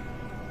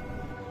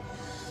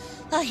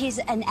 Well, he's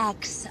an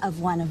ex of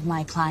one of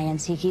my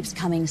clients. He keeps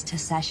coming to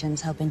sessions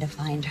hoping to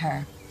find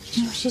her.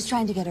 She's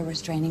trying to get a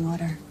restraining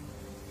order.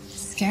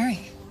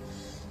 Scary.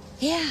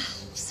 Yeah,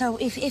 so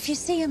if you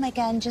see him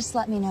again, just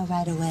let me know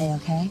right away,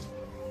 okay?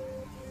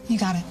 You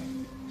got it.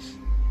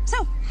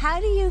 So, how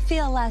do you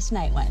feel last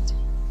night went?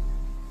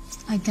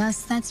 I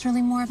guess that's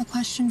really more of a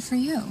question for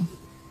you.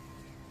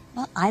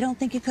 Well, I don't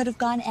think it could have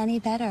gone any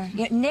better.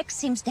 Nick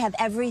seems to have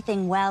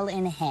everything well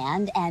in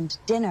hand, and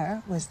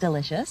dinner was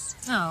delicious.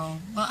 Oh,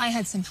 well, I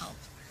had some help.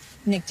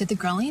 Nick did the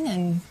grilling,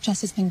 and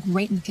Jess has been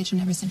great in the kitchen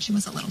ever since she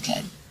was a little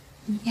kid.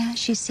 Yeah,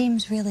 she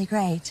seems really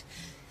great.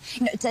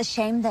 It's a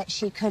shame that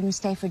she couldn't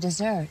stay for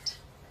dessert.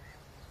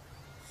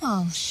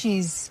 Well,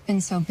 she's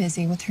been so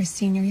busy with her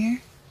senior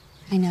year.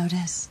 I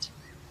noticed.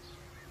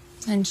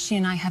 And she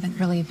and I haven't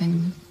really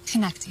been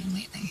connecting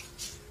lately.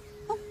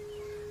 Well,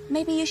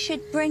 maybe you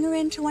should bring her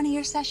into one of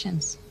your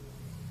sessions.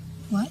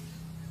 What?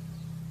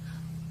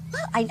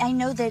 Well, I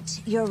know that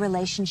your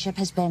relationship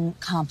has been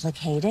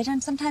complicated,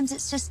 and sometimes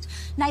it's just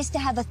nice to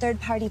have a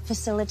third-party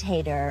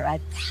facilitator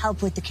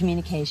help with the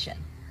communication.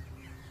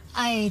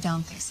 I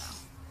don't think so.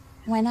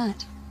 Why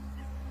not?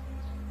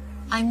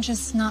 I'm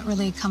just not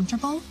really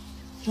comfortable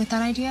with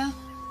that idea.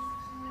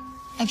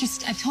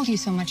 I've told you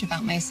so much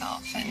about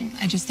myself, and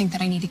I just think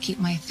that I need to keep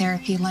my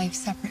therapy life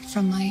separate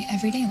from my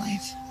everyday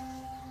life.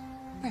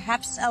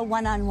 Perhaps a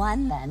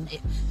one-on-one, then.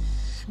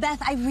 Beth,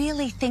 I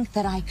really think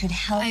that I could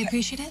help I her.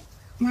 appreciate it,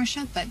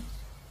 Marcia, but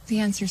the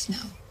answer's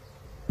no.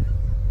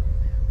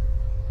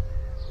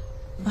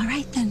 All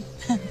right, then.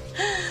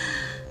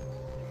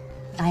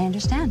 I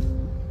understand.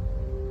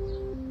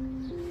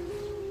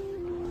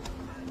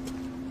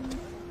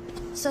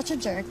 Such a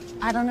jerk.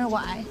 I don't know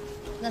why.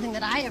 Nothing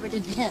that I ever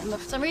did to him, but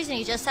for some reason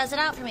he just says it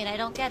out for me and I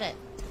don't get it.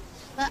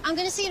 But I'm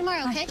gonna see you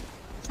tomorrow, okay?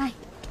 Bye.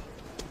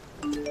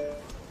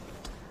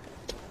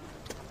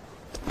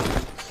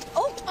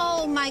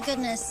 Oh my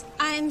goodness.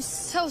 I'm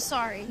so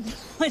sorry.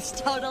 It's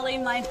totally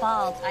my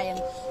fault. I am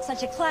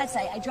such a klutz.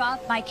 I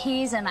dropped my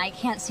keys and I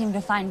can't seem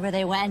to find where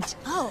they went.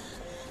 Oh.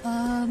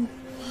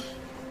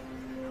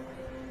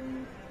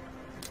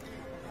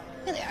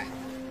 Here they are.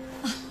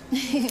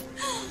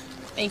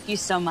 Thank you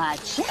so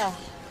much.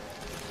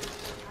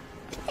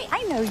 Hey,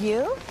 I know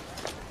you.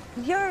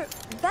 You're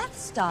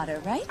Beth's daughter,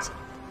 right?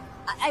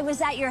 I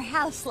was at your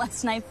house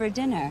last night for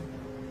dinner.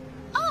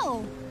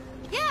 Oh,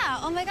 yeah.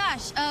 Oh my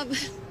gosh.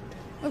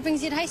 What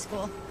brings you to high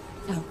school?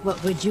 Oh,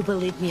 what, would you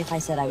believe me if I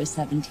said I was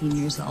 17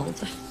 years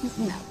old?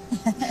 No.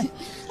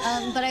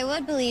 But I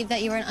would believe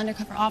that you were an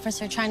undercover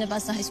officer trying to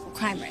bust a high school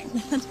crime ring.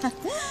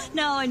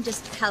 No, I'm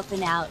just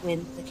helping out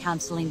with the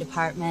counseling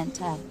department.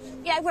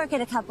 Yeah, I work at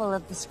a couple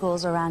of the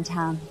schools around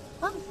town.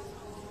 Oh,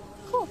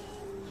 cool.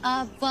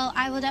 Well,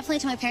 I will definitely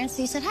tell my parents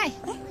that you said hi.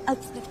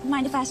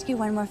 Mind if I ask you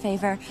one more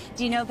favor?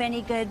 Do you know of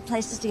any good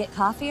places to get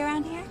coffee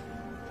around here?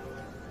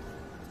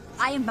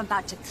 I am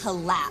about to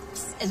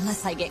collapse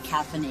unless I get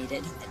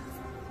caffeinated.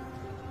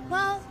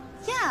 Well,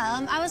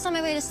 yeah, I was on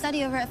my way to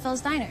study over at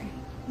Phil's Diner.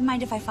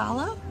 Mind if I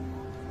follow?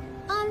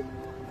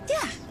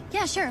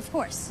 Yeah, sure, of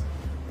course.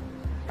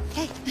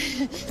 Okay.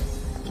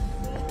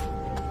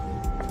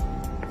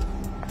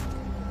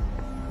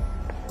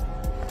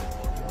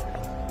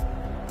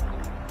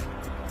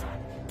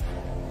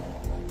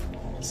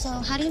 So,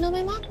 how do you know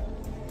my mom?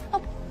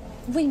 Oh,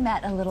 we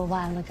met a little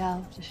while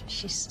ago.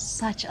 She's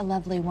such a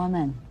lovely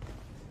woman.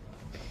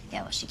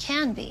 Yeah, well, she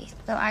can be,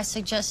 though I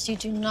suggest you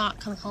do not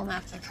come home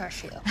after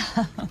curfew.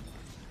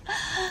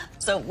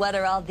 So what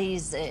are all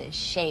these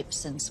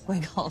shapes and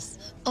squiggles?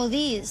 Oh,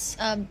 these,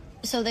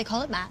 so they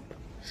call it MAP.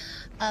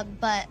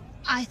 But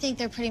I think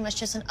they're pretty much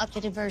just an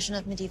updated version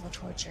of medieval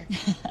torture.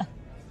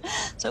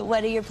 So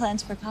what are your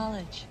plans for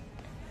college?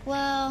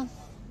 Well,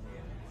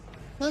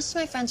 most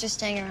of my friends are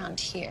staying around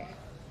here.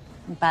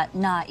 But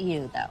not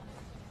you, though.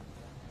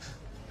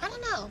 I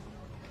don't know.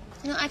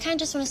 I kind of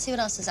just want to see what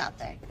else is out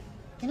there,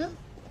 you know?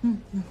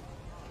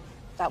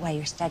 That why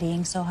you're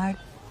studying so hard?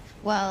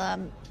 Well,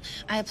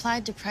 I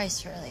applied to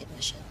Price for early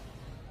admission.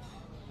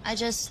 I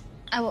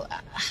want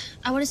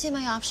to see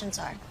what my options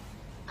are.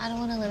 I don't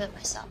want to limit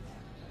myself.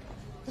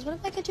 Because what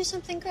if I could do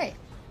something great?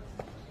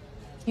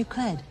 You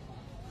could.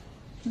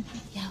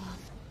 Yeah, well,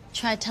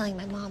 try telling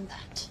my mom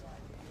that.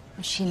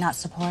 Was she not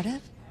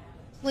supportive?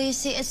 Well, you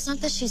see, it's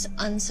not that she's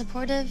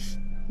unsupportive,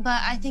 but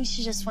I think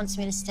she just wants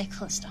me to stay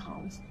close to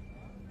home.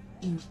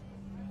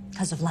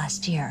 Because of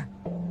last year.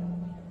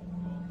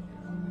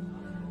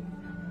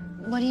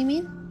 What do you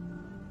mean?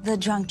 The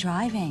drunk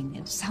driving.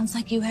 It sounds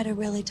like you had a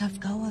really tough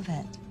go of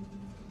it.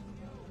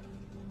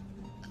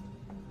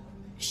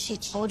 She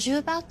told you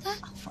about that?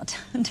 Oh,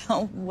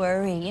 don't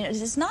worry.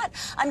 It's not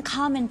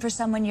uncommon for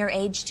someone your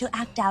age to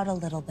act out a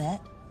little bit.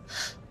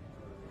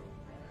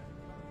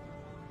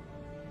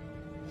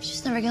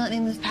 She's never gonna let me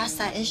move past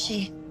that, is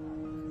she?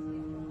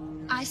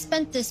 I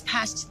spent this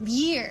past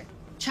year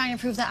trying to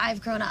prove that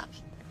I've grown up.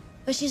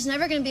 But she's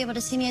never going to be able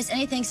to see me as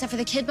anything except for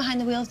the kid behind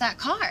the wheel of that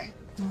car.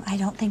 Well, I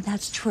don't think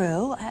that's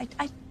true. I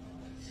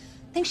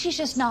think she's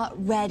just not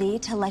ready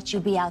to let you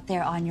be out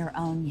there on your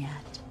own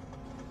yet.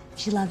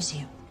 She loves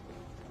you.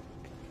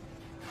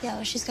 Yeah,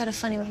 well, she's got a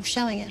funny way of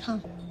showing it, huh?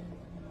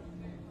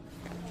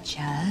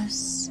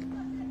 Jess,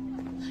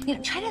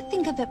 try to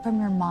think of it from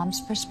your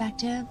mom's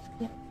perspective.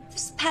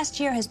 This past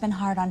year has been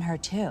hard on her,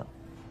 too.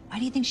 Why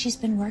do you think she's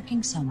been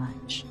working so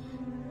much?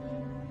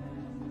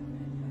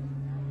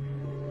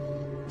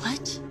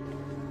 What?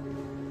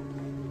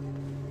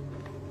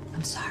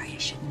 I'm sorry, I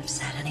shouldn't have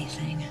said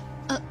anything.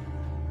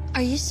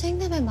 Are you saying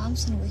that my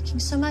mom's been working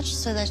so much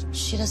so that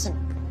she doesn't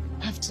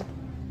have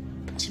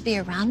to be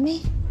around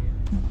me?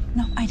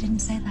 No, I didn't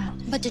say that.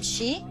 But did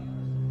she?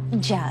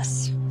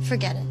 Jess.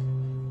 Forget it.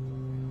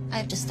 I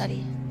have to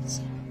study,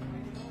 so.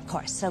 Of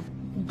course, so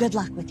good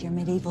luck with your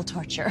medieval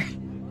torture.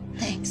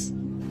 Thanks.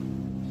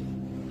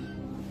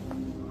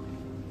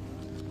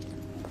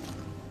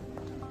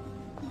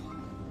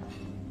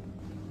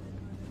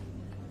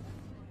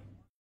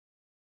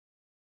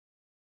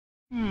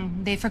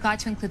 They forgot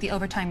to include the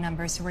overtime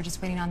numbers, so we're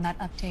just waiting on that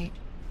update.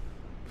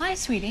 Hi,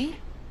 sweetie.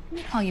 Let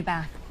me call you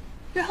back.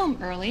 You're home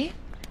early.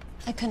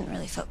 I couldn't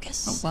really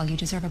focus. Oh, well, you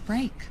deserve a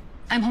break.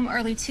 I'm home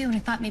early, too, and I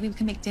thought maybe we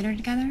could make dinner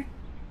together.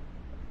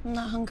 I'm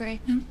not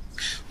hungry. Well,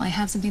 I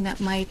have something that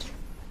might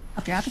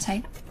up your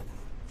appetite.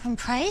 From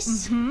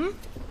Price? Mm-hmm.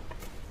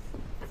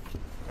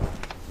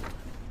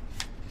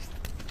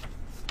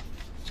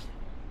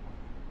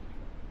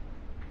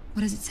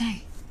 What does it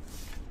say?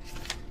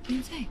 What did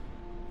it say?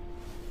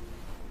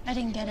 I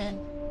didn't get in.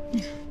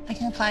 I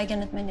can apply again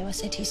with my new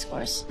SAT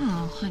scores.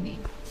 Oh, honey.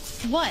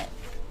 What?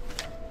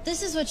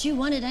 This is what you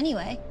wanted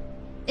anyway,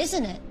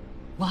 isn't it?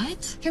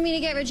 What? For me to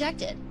get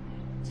rejected.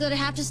 So that I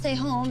have to stay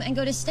home and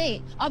go to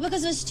state. All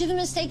because of a stupid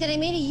mistake that I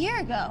made a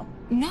year ago.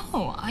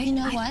 No, You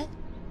know what?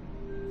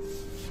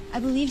 I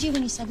believed you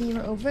when you said that you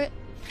were over it,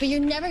 but you're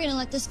never gonna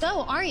let this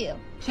go, are you?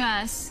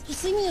 Jess.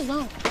 Just leave me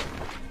alone.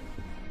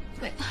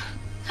 Wait,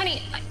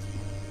 honey,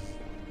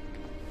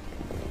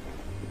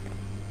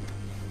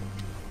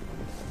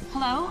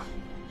 Hello?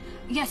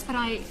 Yes, but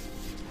right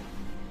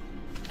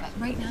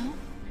now?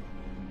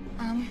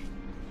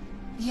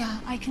 Yeah,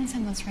 I can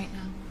send those right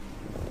now.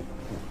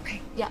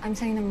 Okay, yeah, I'm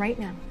sending them right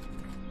now.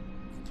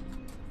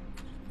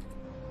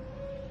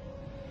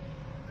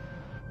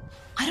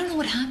 I don't know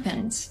what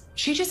happened.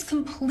 She just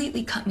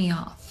completely cut me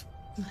off.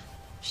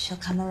 She'll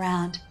come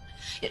around.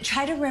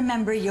 Try to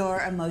remember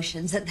your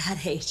emotions at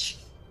that age.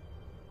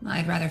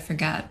 I'd rather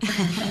forget.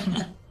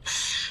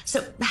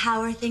 So,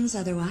 how are things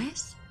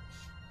otherwise?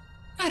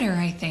 Better,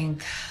 I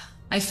think.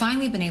 I've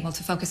finally been able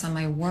to focus on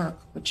my work,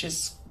 which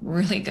is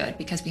really good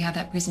because we have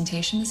that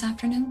presentation this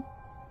afternoon.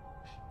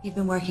 You've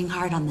been working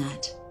hard on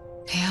that.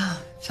 Yeah,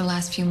 for the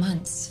last few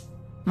months.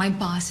 My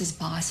boss's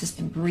boss has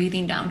been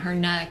breathing down her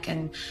neck,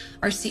 and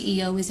our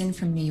CEO is in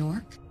from New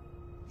York.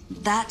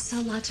 That's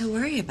a lot to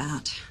worry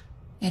about.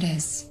 It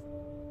is.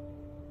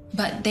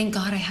 But thank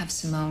God I have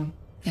Simone.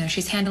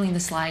 She's handling the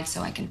slides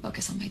so I can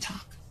focus on my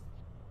talk.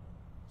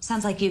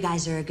 Sounds like you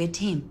guys are a good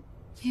team.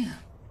 Yeah.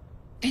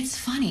 It's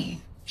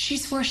funny. She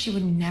swore she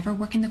would never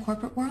work in the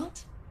corporate world.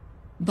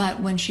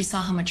 But when she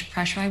saw how much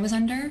pressure I was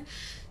under,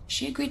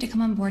 she agreed to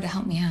come on board to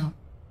help me out.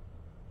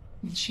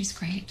 And she's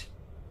great.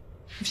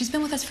 She's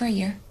been with us for a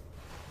year.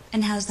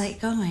 And how's that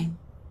going?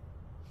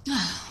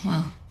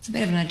 Well, it's a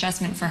bit of an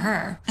adjustment for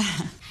her.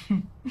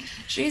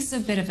 She's a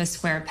bit of a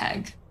square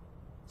peg.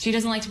 She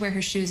doesn't like to wear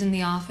her shoes in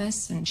the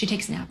office, and she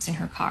takes naps in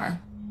her car.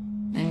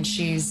 And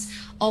she's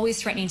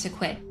always threatening to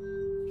quit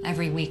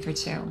every week or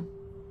two.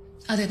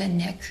 Other than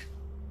Nick,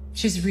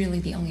 she's really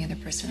the only other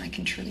person I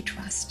can truly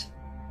trust.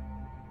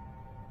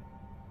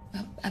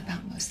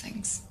 About most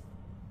things.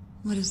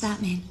 What does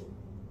that mean?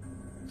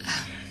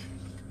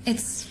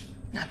 It's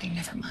nothing,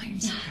 never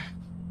mind.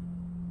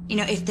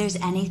 If there's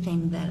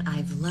anything that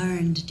I've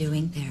learned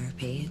doing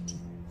therapy,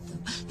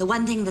 the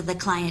one thing that the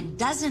client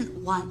doesn't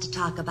want to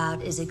talk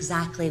about is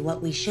exactly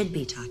what we should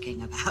be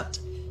talking about.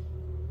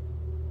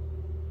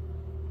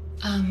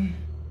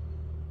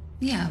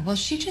 Yeah, well,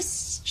 she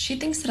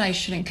thinks that I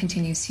shouldn't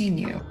continue seeing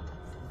you.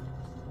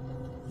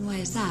 Why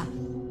is that?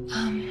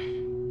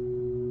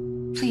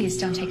 Please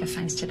don't take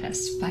offense to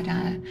this, but,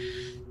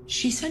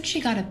 she said she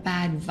got a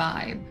bad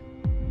vibe.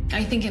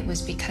 I think it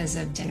was because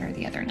of dinner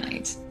the other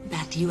night.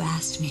 Beth, you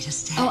asked me to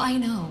stay. Oh, I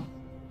know.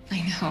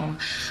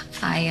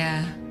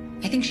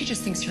 I think she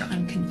just thinks you're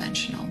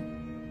unconventional,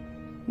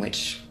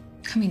 which,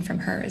 coming from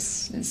her,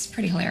 is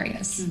pretty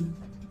hilarious.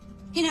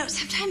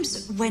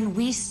 Sometimes when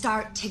we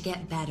start to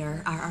get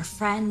better, our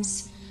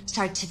friends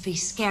start to be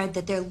scared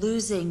that they're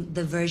losing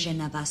the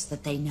version of us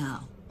that they know.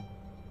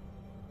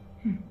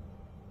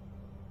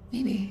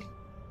 Maybe.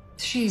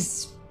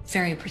 She's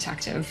very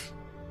protective.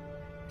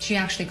 She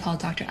actually called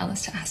Dr.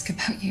 Ellis to ask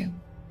about you.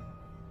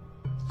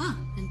 Huh.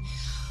 And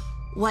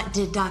what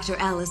did Dr.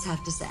 Ellis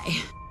have to say?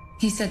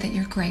 He said that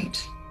you're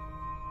great.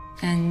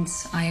 And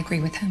I agree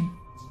with him.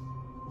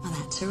 Well,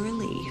 that's a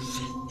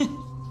relief.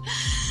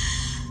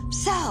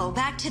 So,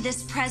 back to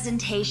this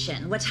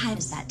presentation. What time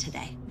is that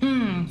today?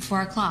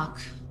 4 o'clock.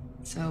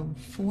 So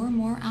 4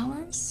 more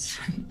hours?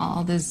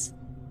 All this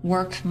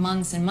work,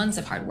 months and months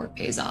of hard work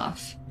pays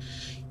off.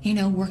 You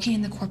know, working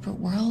in the corporate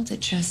world,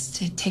 it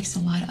takes a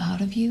lot out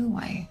of you.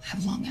 I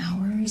have long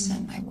hours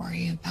and I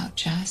worry about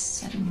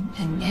Jess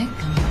and Nick.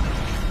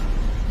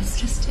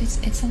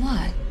 It's a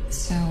lot.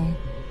 So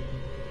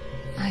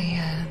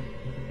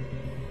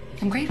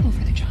I'm grateful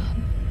for the job.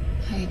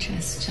 I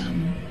just, you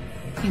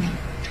know,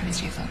 try to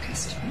stay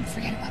focused and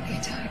forget about the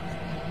attack.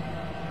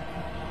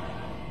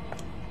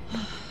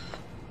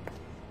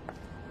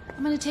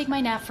 I'm gonna take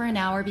my nap for an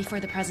hour before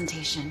the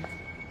presentation.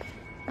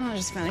 I'll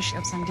just finish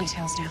up some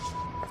details now.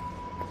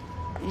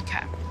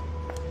 Okay.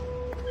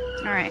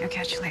 All right, I'll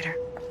catch you later.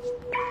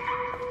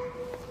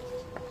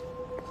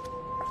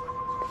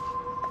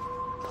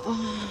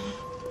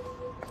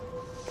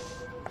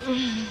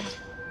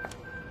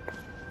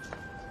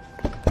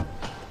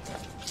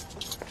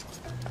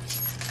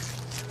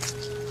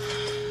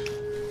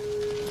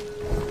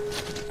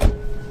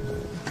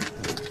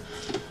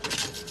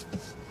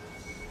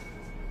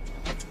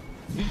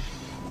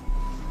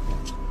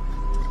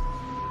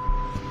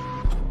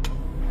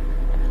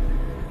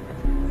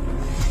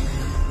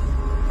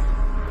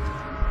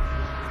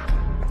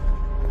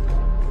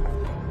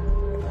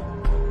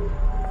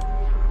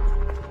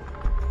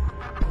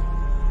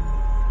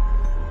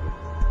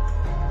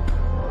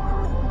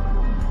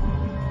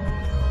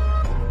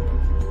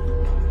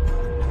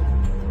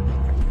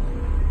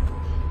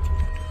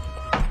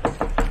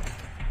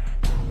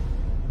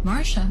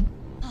 Marsha.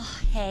 Oh,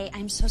 hey,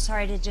 I'm so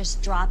sorry to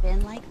just drop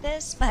in like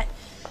this, but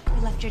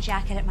you left your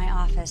jacket at my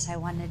office. I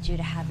wanted you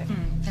to have it.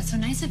 That's so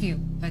nice of you,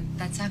 but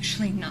that's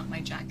actually not my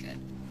jacket.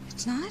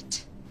 It's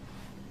not?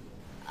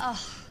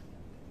 Oh,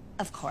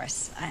 of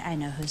course. I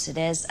know whose it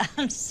is.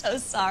 I'm so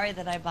sorry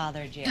that I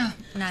bothered you. No,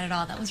 not at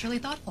all. That was really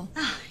thoughtful.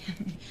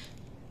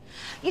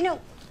 You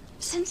know,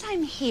 since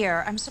I'm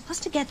here, I'm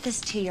supposed to get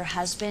this to your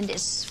husband.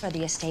 It's for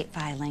the estate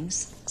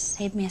filings.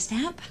 Save me a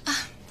stamp?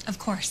 Of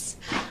course.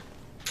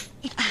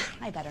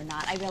 I better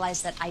not. I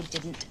realized that I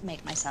didn't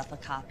make myself a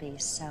copy,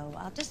 so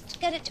I'll just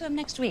get it to him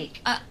next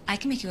week. I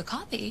can make you a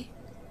copy.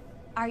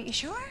 Are you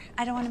sure?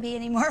 I don't want to be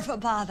any more of a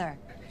bother.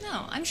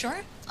 No, I'm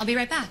sure. I'll be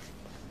right back.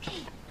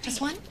 Just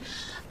one?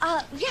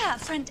 Yeah,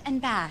 front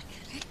and back.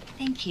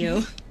 Thank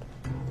you.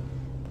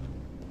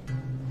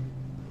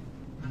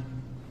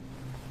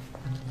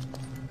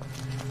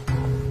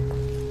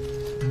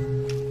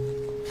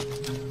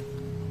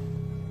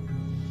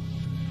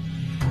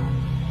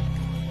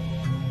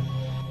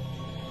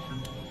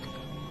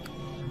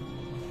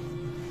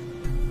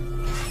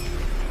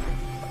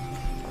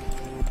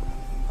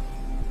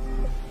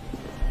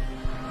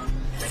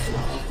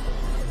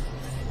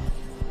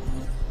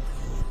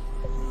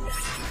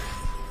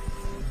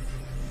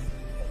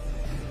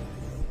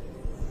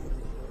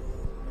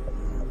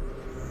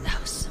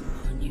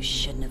 You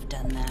shouldn't have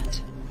done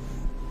that.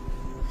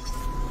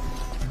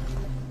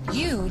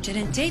 You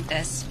didn't date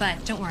this,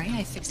 but don't worry,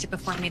 I fixed it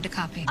before I made the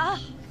copy. Oh,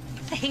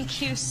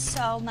 thank you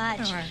so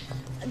much. Sure.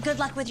 Good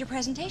luck with your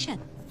presentation.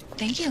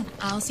 Thank you.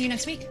 I'll see you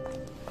next week.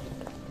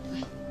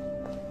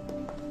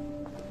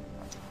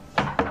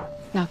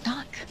 Knock,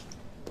 knock.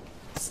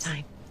 It's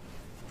time.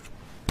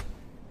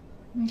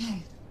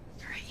 Okay.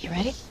 All right, you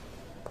ready?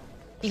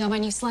 You got my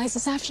new slides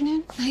this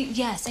afternoon?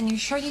 Yes, and you're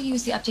sure you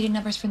used the updated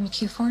numbers from the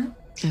Q4?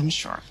 I'm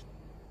sure.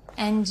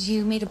 And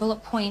you made a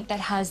bullet point that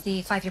has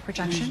the 5-year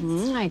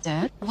projections? I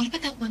did. What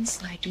about that one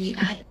slide? Do we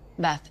add?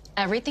 Beth,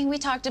 everything we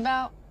talked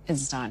about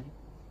is done.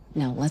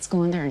 Now let's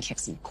go in there and kick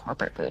some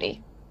corporate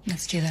booty.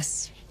 Let's do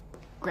this.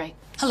 Great.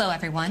 Hello,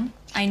 everyone.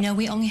 I know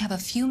we only have a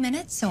few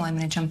minutes, so I'm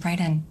going to jump right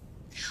in.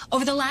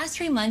 Over the last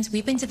 3 months,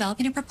 we've been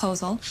developing a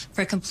proposal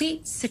for a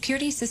complete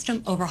security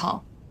system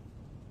overhaul.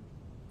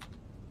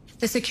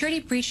 The security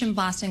breach in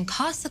Boston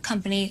cost the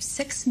company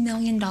 $6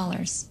 million.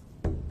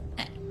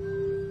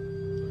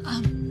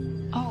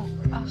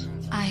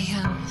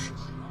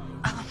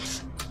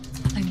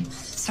 I'm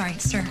sorry,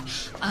 sir.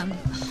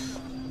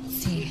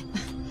 See.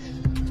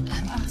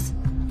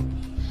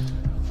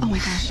 Oh my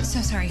gosh.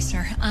 So sorry,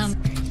 sir.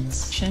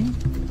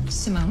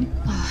 Simone.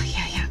 Oh,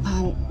 yeah.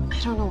 I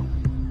don't know.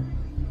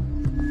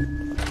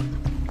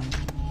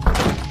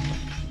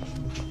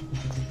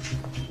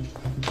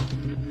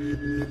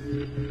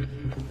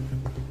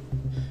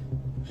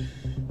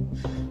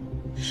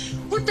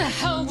 What the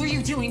hell were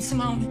you doing,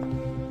 Simone?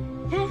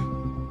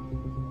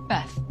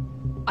 Beth,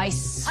 I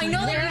swear I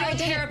know that I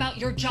care about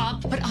your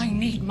job, but I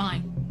need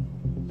mine.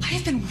 I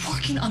have been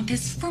working on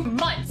this for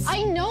months.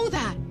 I know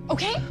that,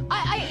 okay?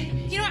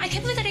 You know, I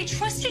can't believe that I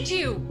trusted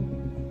you.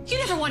 You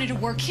never wanted to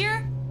work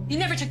here. You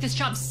never took this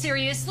job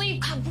seriously.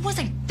 God, what was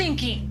I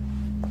thinking?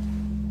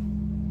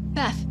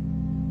 Beth,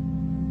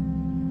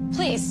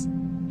 please,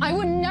 I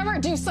would never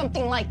do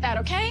something like that,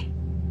 okay?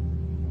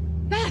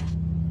 Beth,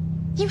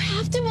 you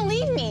have to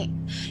believe me.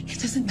 It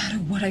doesn't matter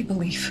what I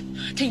believe.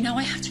 Okay, now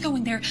I have to go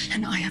in there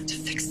and I have to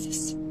fix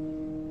this.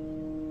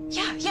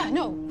 Yeah,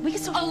 no, we can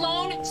still...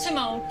 Alone,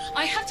 Simone.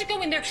 I have to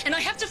go in there and I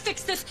have to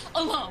fix this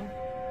alone.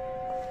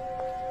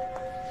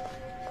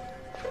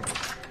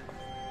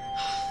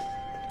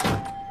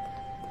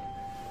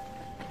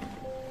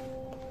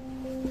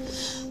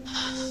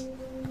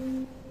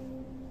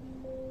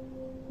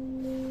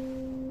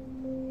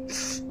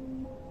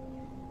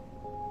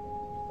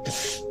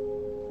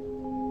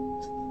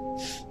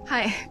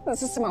 Hi,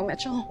 this is Simone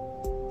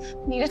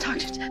Mitchell. Need to talk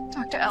to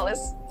Dr.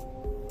 Ellis.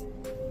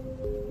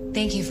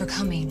 Thank you for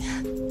coming.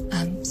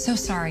 I'm so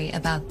sorry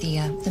about the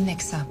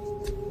mix-up.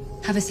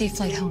 Have a safe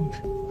flight home.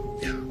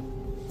 Yeah.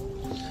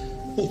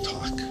 We'll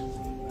talk.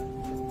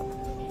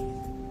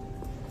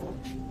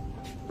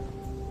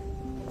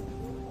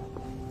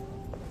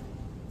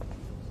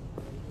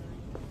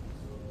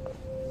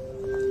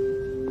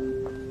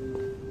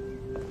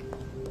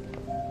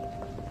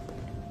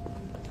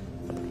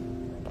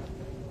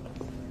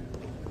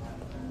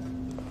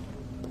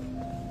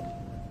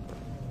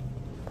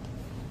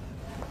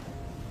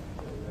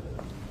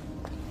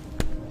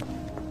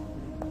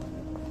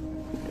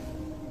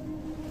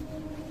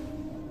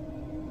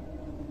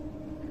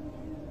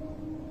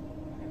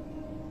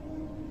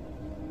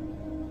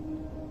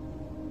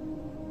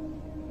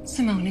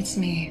 Simone, it's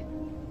me.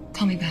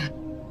 Call me back.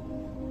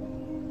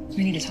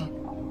 We need to talk.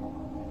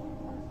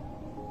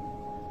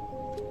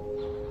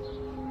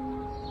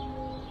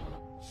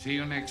 See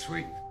you next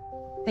week.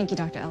 Thank you,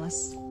 Dr.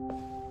 Ellis.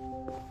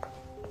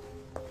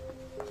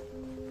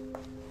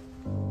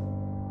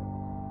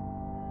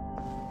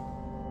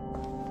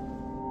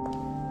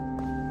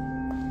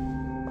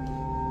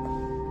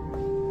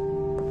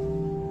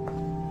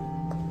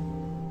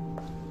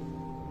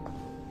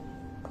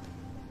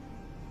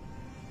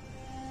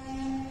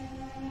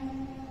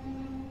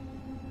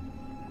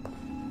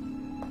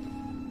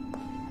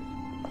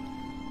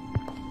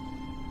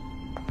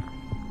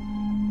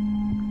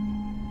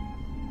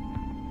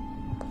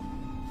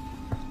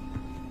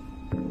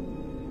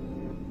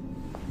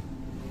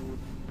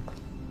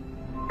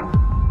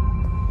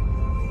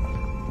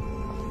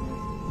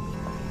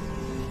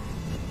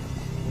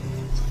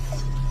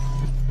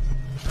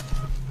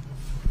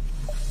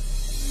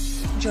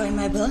 Enjoying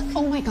my book?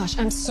 Oh my gosh,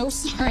 I'm so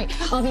sorry.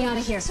 I'll be out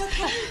of here. It's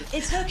okay.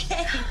 It's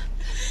okay.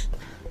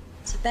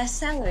 It's a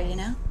bestseller, you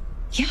know?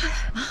 Yeah.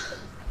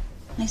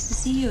 Nice to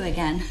see you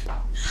again.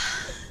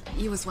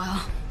 You as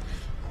well.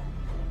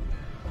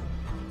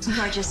 It's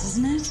gorgeous,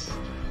 isn't it?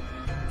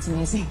 It's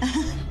amazing.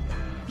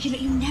 You know,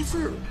 you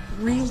never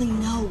really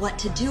know what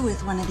to do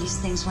with one of these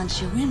things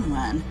once you win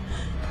one.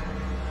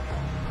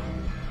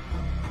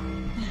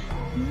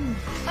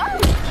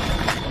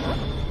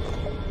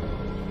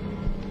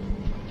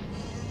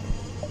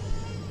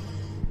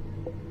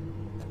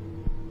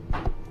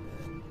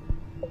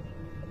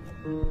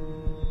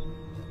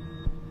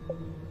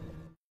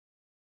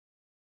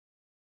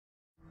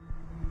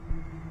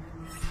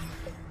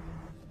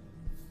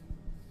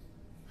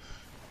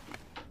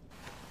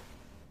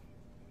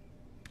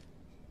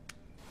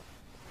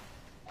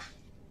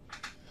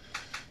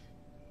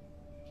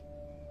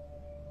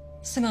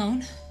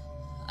 Simone,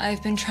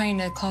 I've been trying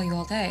to call you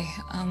all day.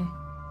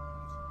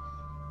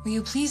 Will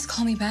you please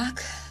call me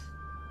back?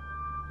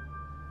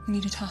 We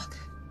need to talk.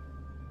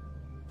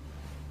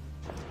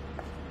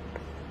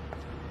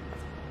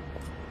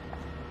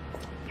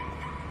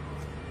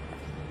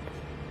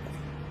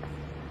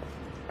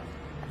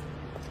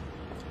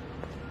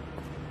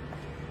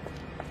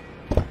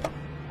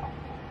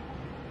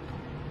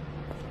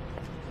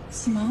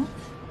 Simone?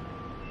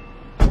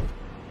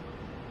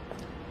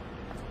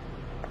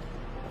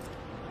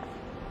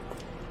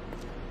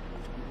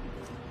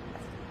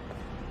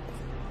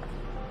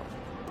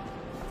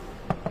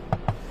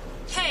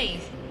 Hey,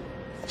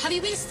 have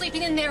you been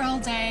sleeping in there all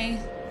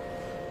day?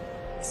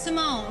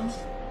 Simone?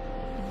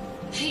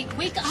 Hey,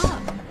 wake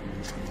up!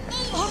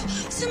 Oh,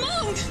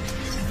 Simone!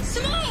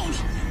 Simone!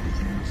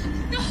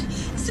 No,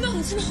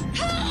 Simone, Simone,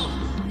 help!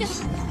 No.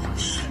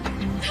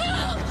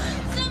 Help!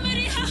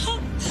 Somebody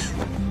help!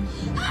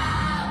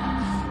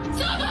 Help!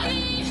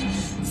 Somebody!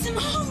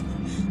 Simone!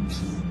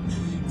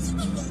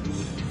 Simone!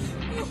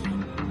 Help!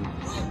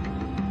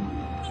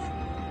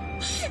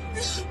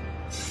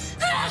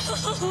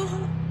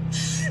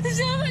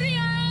 Somebody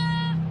help!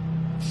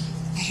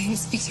 I didn't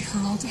speak to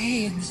her all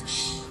day, and I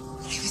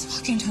was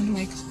walking down to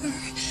my car.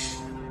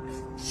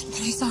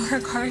 But I saw her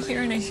car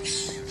here, and I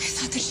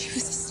thought that she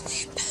was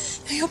asleep.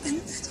 I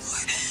opened the door,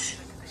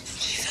 and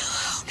she fell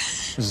out.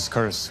 Mrs.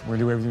 Curtis, we're gonna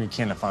do everything we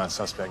can to find a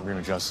suspect. We're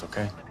gonna justice,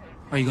 okay?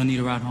 Are you gonna need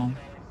a ride home?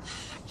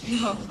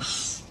 No.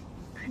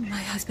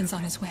 My husband's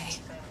on his way.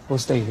 We'll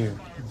stay here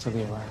until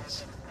he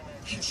arrives.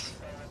 Thank you.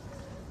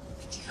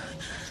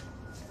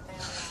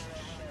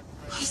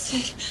 Listen,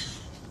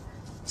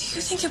 do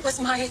you think it was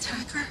my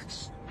attacker?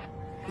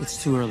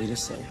 It's too early to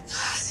say.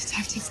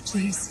 Detective,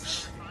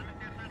 please.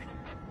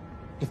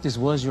 If this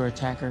was your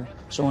attacker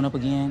showing up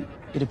again,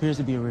 it appears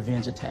to be a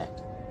revenge attack.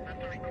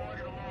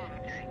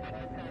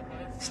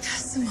 Because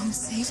Simone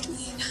saved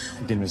me.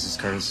 Again, Mrs.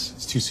 Curtis,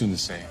 it's too soon to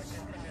say.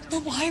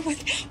 But why would...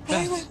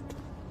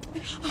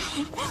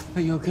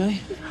 Are you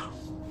okay?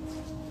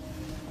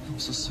 I'm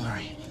so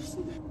sorry.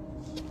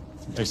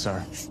 Hey,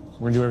 sir.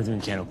 We're gonna do everything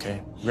we can,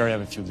 okay? We already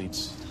have a few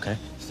leads, okay?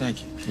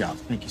 Thank you. Yeah,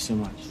 thank you so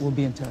much. We'll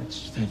be in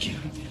touch. Thank you.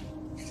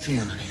 Come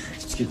on, honey.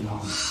 Let's get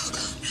home.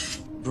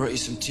 Brought you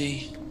some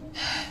tea.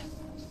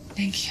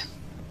 Thank you.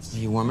 Are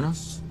you warm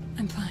enough?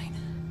 I'm fine.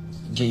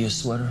 Get you a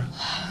sweater?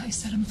 I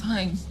said I'm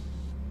fine.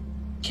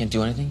 Can't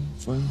do anything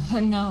for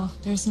you? No,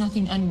 there's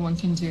nothing anyone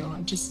can do.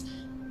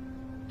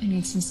 I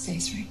need some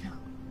space right now.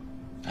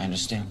 I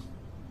understand.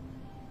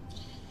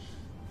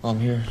 Well, I'm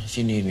here if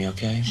you need me,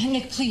 okay?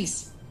 Nick,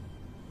 please.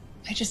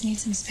 I just need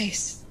some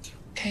space.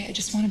 Okay, I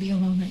just want to be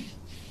alone right now.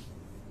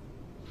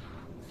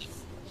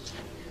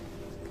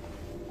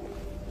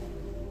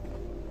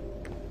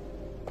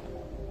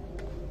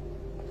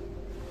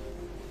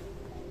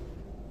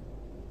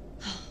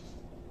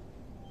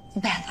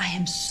 Beth, I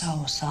am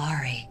so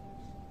sorry.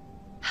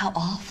 How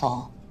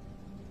awful.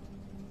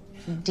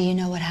 Do you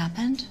know what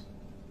happened?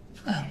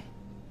 The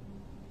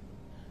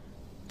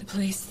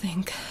police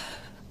think...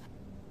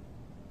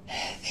 They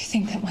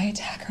think that my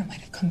attacker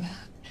might have come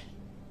back.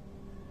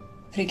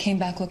 That he came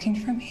back looking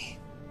for me.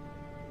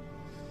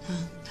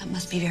 Oh, that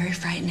must be very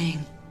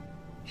frightening.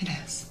 It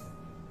is.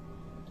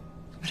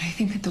 But I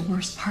think that the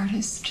worst part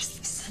is just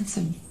the sense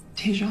of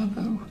deja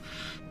vu.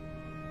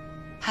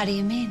 How do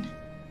you mean?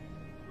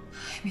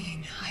 I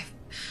mean,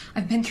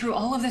 I've been through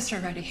all of this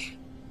already.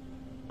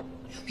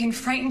 Being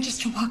frightened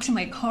just to walk to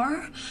my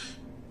car,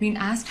 being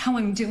asked how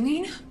I'm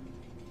doing.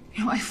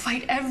 You know, I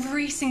fight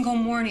every single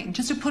morning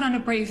just to put on a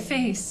brave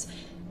face.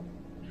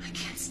 I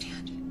can't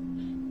stand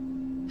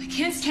it. I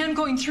can't stand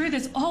going through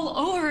this all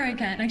over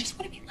again. I just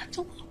want to be left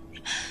alone.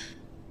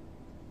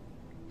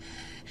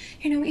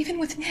 You know, even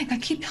with Nick, I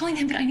keep telling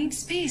him that I need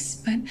space,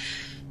 but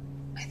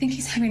I think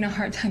he's having a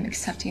hard time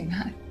accepting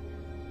that.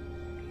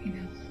 You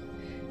know,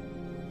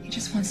 he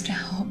just wants to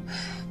help,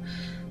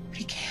 but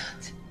he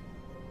can't.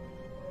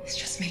 He's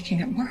just making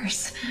it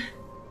worse.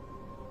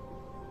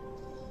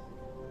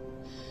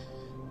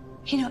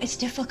 You know, it's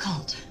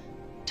difficult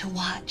to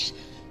watch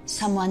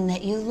someone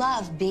that you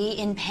love be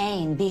in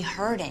pain, be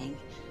hurting,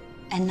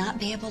 and not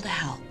be able to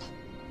help.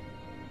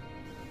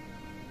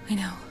 I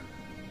know.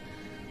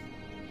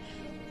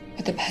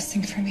 But the best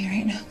thing for me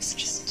right now is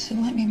just to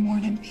let me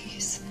mourn in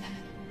peace.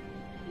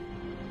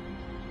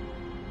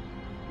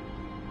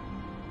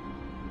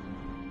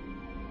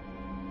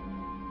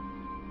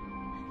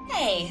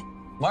 Hey.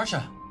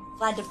 Marsha.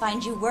 Glad to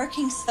find you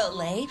working so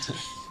late.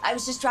 I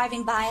was just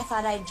driving by. I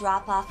thought I'd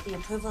drop off the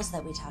approvals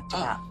that we talked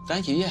about.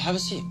 Thank you. Yeah, have a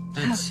seat.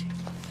 Thanks.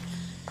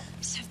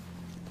 So,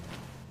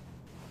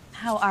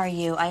 how are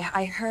you?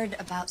 I heard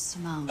about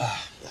Simone. Yeah,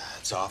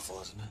 it's awful,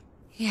 isn't it?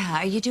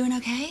 Yeah, are you doing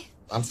okay?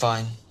 I'm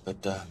fine,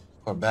 but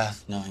poor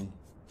Beth, knowing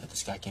that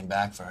this guy came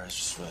back for her is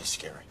just really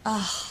scary.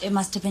 Oh, it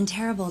must have been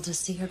terrible to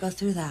see her go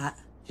through that.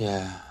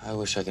 Yeah, I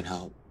wish I could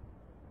help.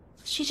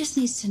 She just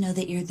needs to know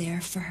that you're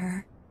there for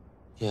her.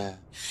 Yeah.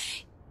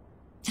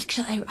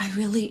 Actually, I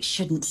really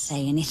shouldn't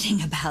say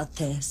anything about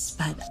this,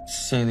 but...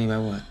 Say anything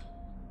about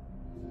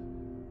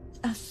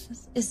what?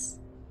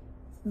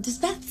 Does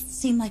Beth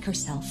seem like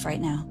herself right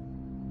now?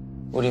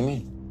 What do you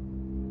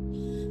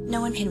mean?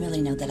 No one can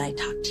really know that I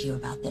talked to you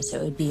about this.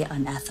 It would be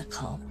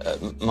unethical.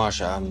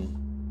 Marsha, I'm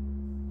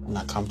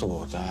not comfortable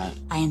with that.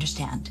 I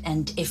understand.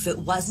 And if it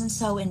wasn't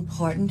so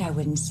important, I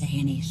wouldn't say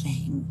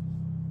anything.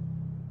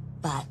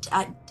 But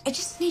I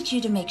just need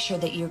you to make sure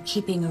that you're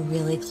keeping a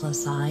really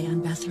close eye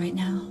on Beth right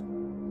now.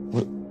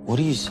 What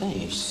do you say?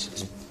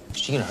 Is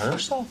she gonna hurt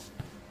herself?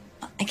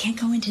 I can't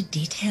go into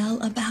detail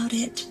about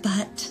it,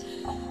 but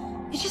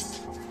you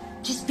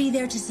just be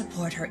there to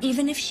support her.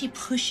 Even if she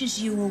pushes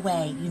you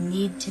away, you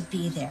need to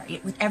be there.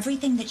 With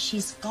everything that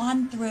she's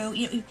gone through,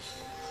 it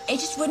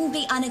just wouldn't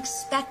be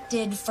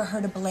unexpected for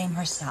her to blame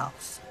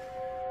herself.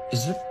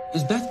 Is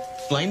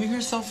Beth blaming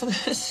herself for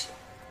this?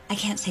 I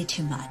can't say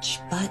too much,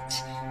 but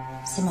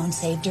Simone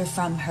saved her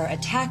from her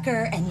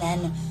attacker, and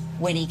then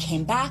when he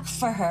came back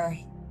for her...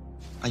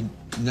 I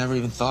never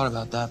even thought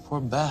about that. Poor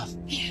Beth.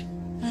 Yeah.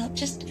 Well,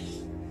 just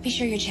be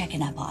sure you're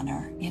checking up on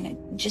her. You know,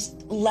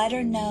 just let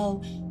her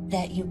know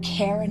that you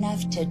care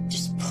enough to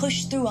just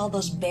push through all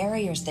those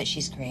barriers that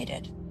she's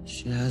created.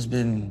 She has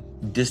been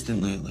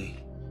distant lately.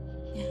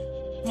 Yeah.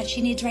 What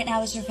she needs right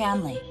now is her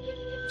family.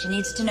 She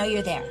needs to know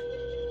you're there.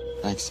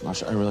 Thanks,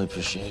 Marsha. I really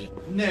appreciate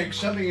it. Nick,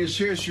 something is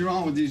seriously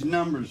wrong with these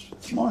numbers.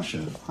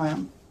 Marsha, hi,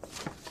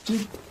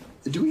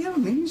 do we have a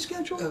meeting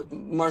scheduled?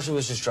 Marsha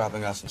was just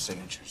dropping off some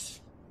signatures.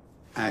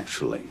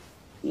 Actually,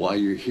 while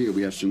you're here,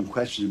 we have some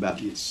questions about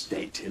the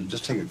estate. It'll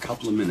just take a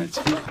couple of minutes.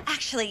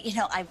 Actually, you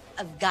know, I've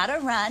got to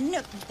run,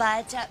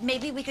 but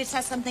maybe we could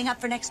set something up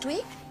for next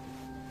week?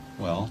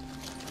 Well?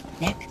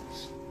 Nick,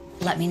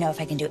 let me know if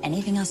I can do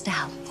anything else to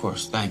help. Of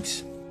course,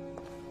 thanks.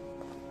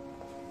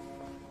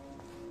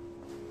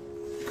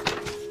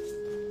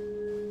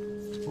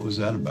 What was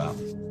that about?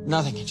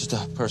 Nothing, just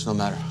a personal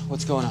matter.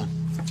 What's going on?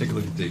 Take a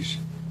look at these.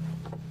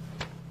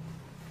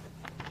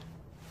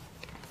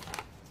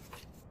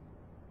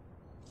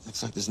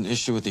 Looks like there's an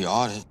issue with the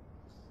audit.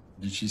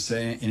 Did she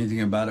say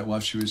anything about it while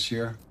she was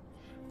here?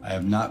 I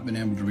have not been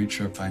able to reach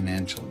her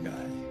financial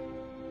guy.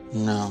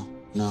 No.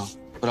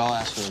 But I'll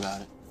ask her about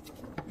it.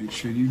 Make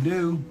sure you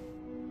do.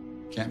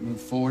 Can't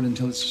move forward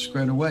until it's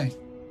squared away.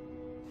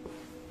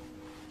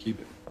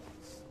 Keep it.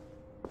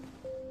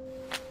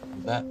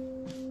 You bet.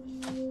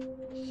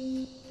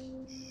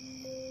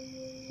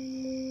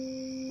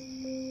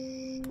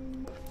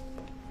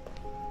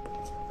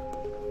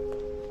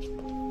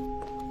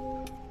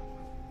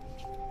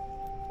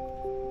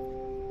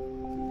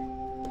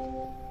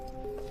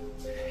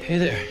 Hey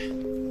there.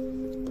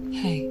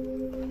 Hey.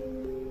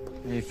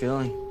 How you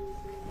feeling?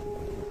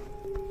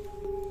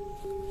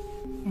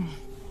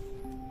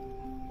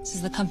 This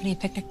is the company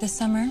picnic this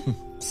summer.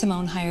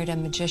 Simone hired a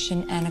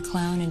magician and a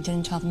clown and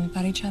didn't tell them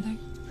about each other.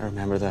 I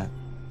remember that.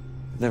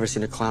 I've never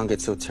seen a clown get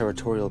so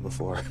territorial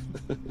before.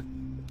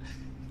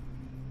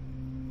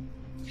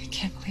 I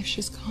can't believe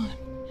she's gone.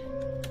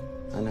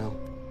 I know.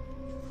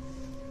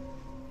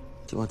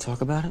 Do you want to talk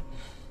about it?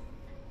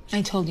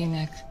 I told you,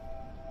 Nick.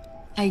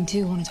 I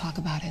do want to talk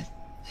about it.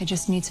 I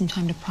just need some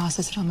time to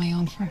process it on my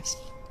own first.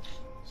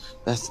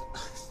 Beth,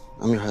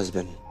 I'm your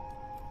husband.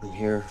 I'm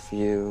here for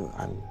you.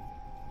 I'm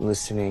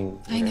listening.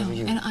 I know,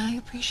 and I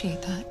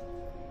appreciate that.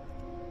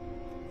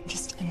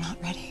 I'm not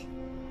ready.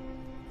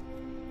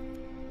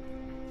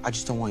 I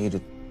just don't want you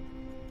to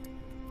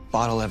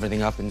bottle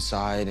everything up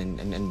inside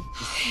and...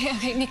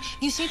 Okay, Nick,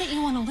 you say that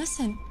you want to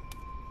listen.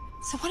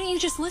 So why don't you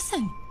just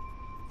listen?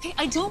 Hey,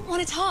 I don't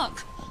want to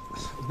talk.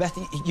 Beth,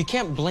 you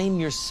can't blame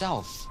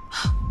yourself.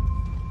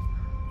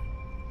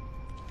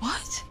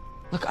 What?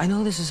 Look, I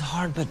know this is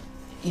hard, but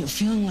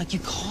feeling like you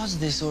caused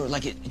this or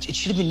like it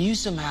should have been you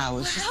somehow.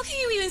 It's just... How can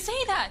you even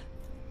say that?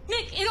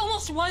 Nick, it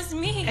almost was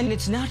me. And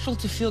it's natural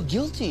to feel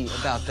guilty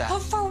about that. But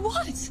for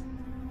what?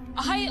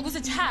 I was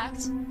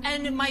attacked,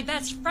 and my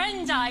best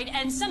friend died,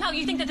 and somehow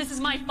you think that this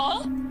is my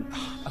fault?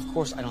 Of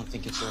course I don't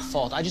think it's your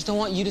fault. I just don't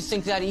want you to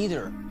think that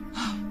either.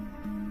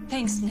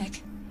 Thanks,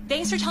 Nick.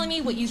 Thanks for telling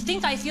me what you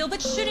think I feel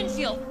but shouldn't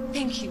feel.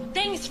 Thank you.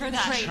 Thanks for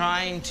that. I'm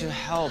trying to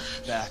help,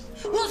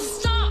 Beth. Well,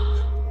 stop!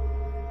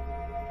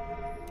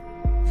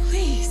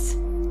 Please.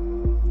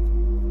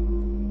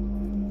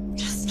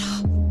 Just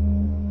stop.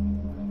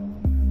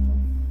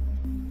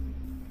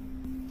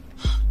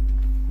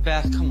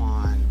 Beth, come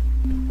on.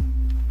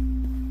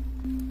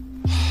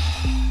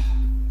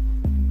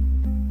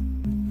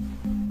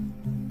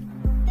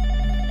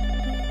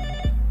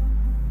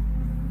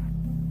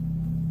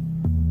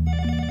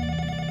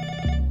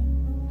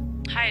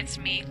 Hi, it's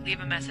me.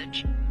 Leave a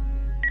message.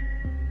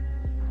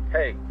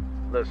 Hey,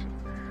 listen.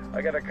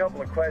 I got a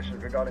couple of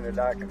questions regarding the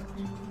documents.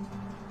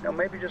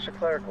 Maybe just a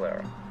clerical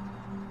error.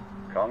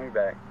 Call me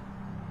back.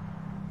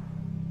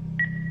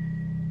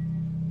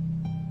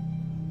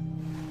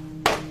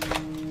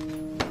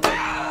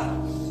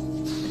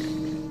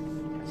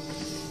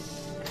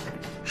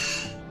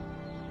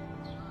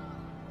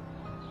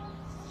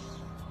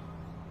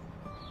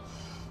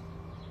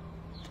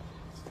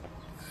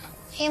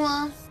 Hey,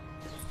 Mom.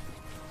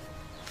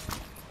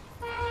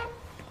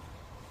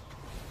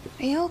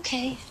 Are you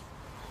okay?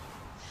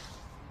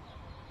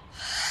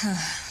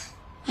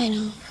 I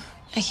know.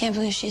 I can't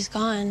believe she's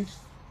gone.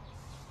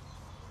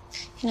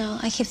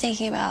 I keep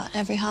thinking about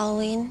every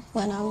Halloween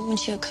when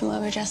she would come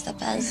over dressed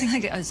up as...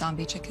 Like a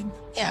zombie chicken?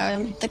 Yeah,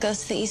 or the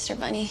ghost of the Easter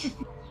Bunny.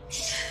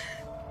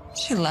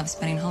 She loves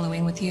spending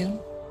Halloween with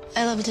you.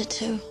 I loved it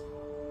too.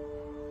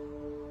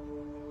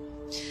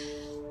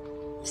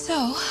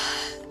 So,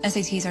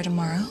 SATs are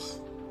tomorrow.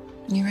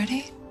 You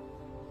ready?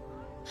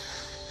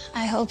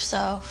 I hope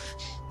so.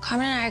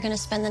 Carmen and I are going to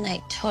spend the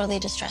night totally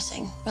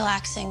distressing,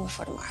 relaxing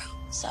before tomorrow,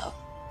 so...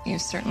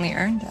 You've certainly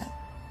earned it.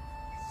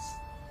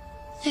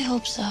 I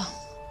hope so.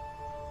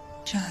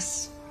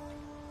 Jess,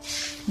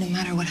 no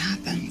matter what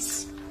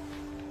happens,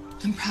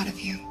 I'm proud of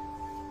you.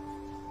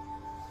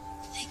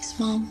 Thanks,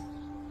 Mom.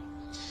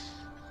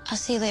 I'll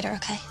see you later,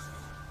 okay?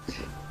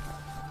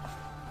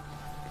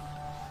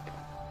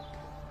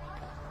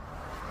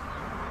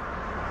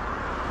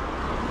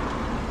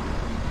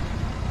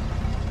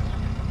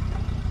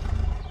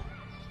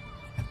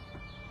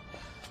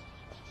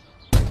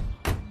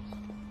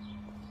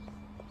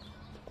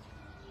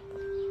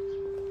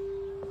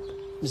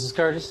 Mrs.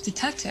 Curtis?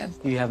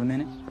 Detective? Do you have a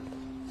minute?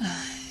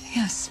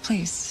 Yes,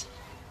 please.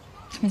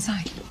 Come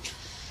inside.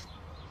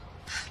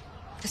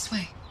 This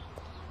way.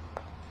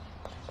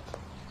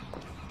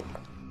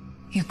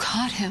 You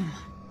caught him.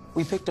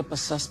 We picked up a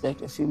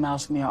suspect a few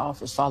miles from your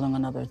office following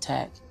another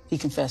attack. He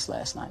confessed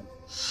last night.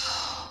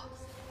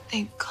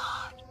 Thank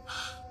God.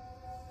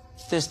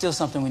 There's still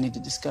something we need to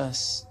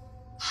discuss.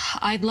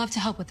 I'd love to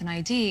help with an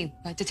ID,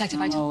 but Detective,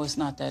 No, it's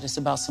not that. It's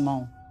about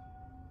Simone.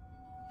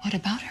 What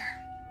about her?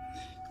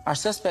 Our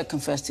suspect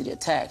confessed to the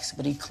attacks,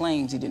 but he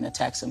claims he didn't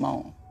attack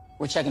Simone.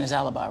 We're checking his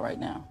alibi right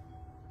now.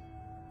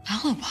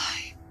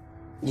 Alibi?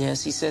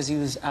 Yes, he says he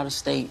was out of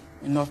state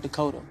in North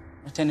Dakota,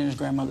 attending his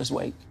grandmother's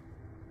wake.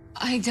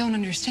 I don't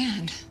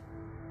understand.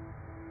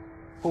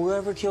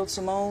 Whoever killed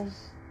Simone,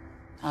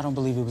 I don't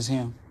believe it was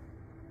him.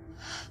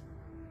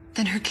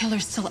 Then her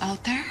killer's still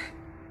out there?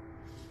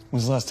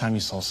 When's the last time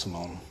you saw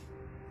Simone?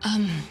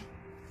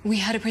 We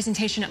had a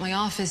presentation at my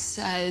office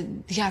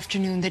the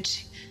afternoon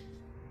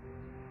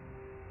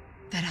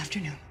that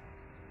afternoon.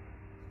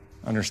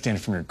 I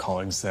understand from your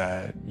colleagues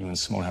that you and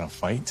Simone had a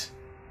fight?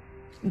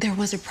 There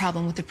was a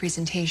problem with the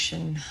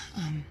presentation.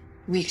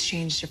 We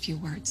exchanged a few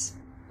words.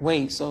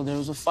 Wait, so there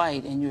was a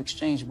fight and you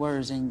exchanged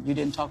words and you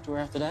didn't talk to her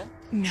after that?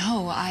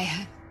 No,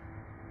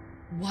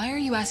 Why are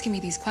you asking me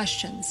these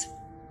questions?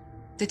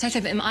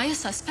 Detective, am I a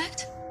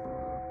suspect?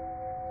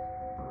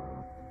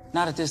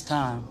 Not at this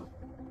time.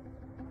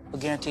 But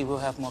guarantee we'll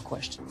have more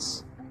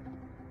questions.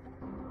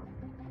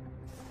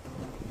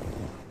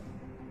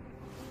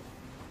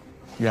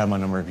 You have my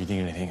number if you need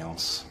anything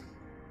else.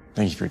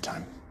 Thank you for your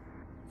time.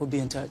 We'll be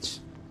in touch.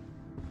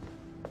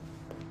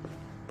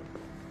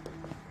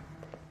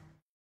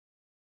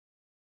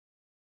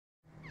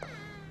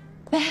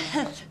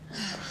 Beth.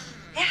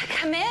 Yeah,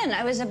 come in.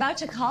 I was about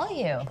to call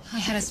you. I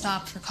had to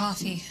stop for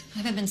coffee. I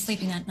haven't been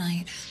sleeping at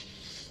night.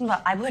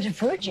 Well, I would have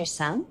brewed you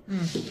some.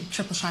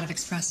 Triple shot of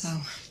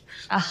espresso.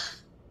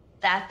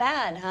 That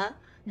bad, huh?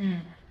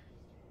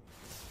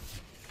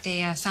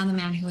 They found the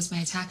man who was my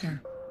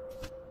attacker.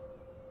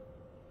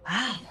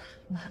 Wow.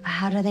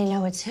 How do they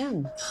know it's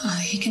him?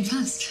 He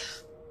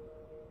confessed.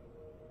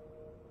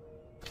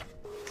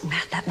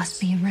 Matt, that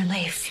must be a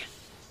relief.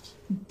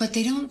 But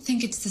they don't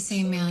think it's the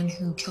same man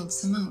who killed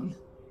Simone.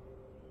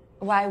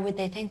 Why would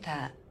they think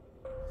that?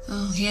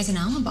 Oh, he has an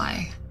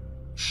alibi.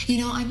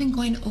 You know, I've been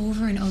going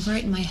over and over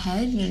it in my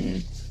head, and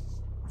it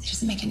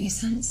doesn't make any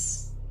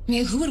sense. I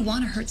mean, who would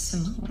want to hurt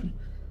Simone?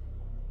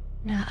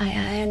 No,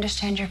 I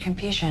understand your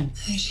confusion.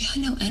 She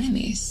had no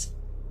enemies.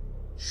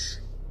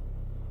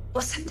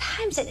 Well,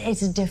 sometimes it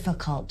is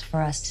difficult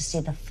for us to see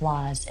the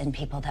flaws in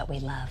people that we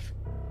love.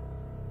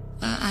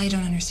 I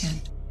don't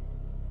understand.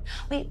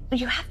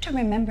 You have to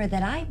remember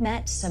that I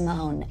met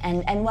Simone,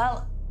 and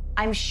while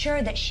I'm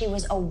sure that she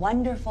was a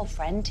wonderful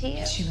friend to you.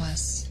 Yes, she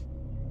was.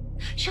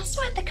 She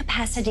also had the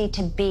capacity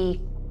to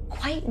be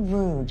quite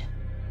rude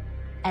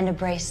and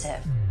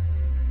abrasive.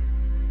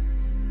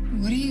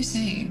 What are you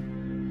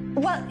saying?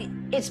 Well,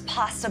 it's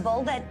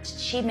possible that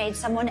she made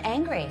someone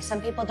angry.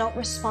 Some people don't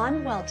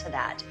respond well to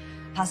that.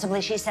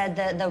 Possibly she said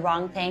the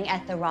wrong thing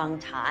at the wrong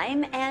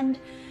time, and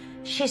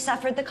she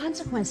suffered the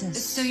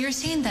consequences. So you're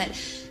saying that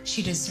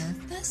she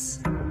deserved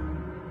this?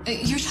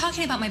 You're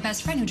talking about my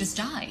best friend who just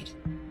died.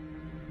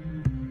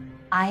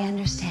 I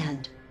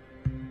understand,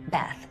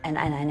 Beth, and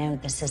I know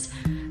this is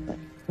a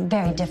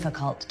very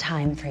difficult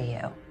time for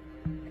you.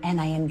 And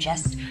I am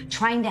just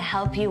trying to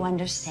help you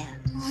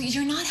understand. Well,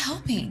 you're not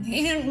helping.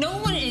 You know, no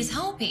one is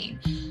helping.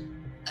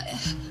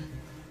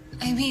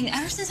 I mean,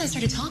 ever since I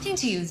started talking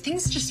to you,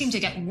 things just seem to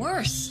get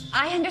worse.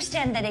 I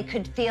understand that it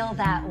could feel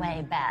that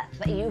way, Beth,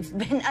 but you've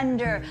been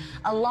under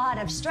a lot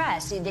of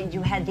stress.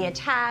 You had the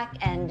attack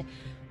and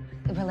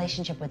the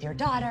relationship with your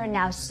daughter,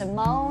 now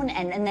Simone,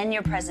 and then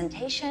your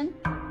presentation.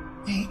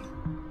 Wait.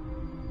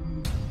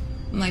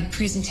 My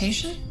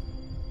presentation?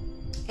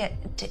 Yeah,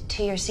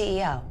 to your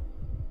CEO.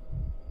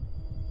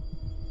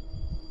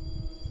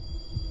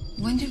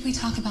 When did we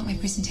talk about my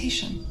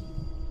presentation?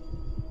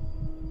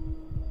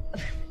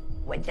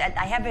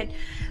 I have it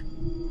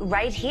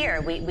right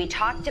here. We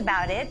talked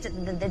about it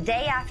the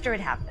day after it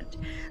happened.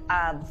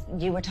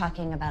 You were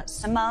talking about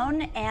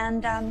Simone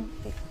and,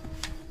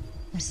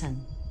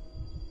 listen,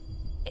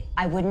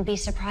 I wouldn't be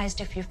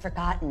surprised if you've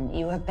forgotten.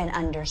 You have been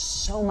under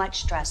so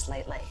much stress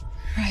lately.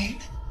 Right.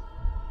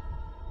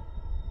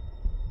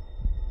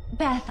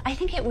 Beth, I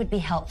think it would be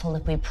helpful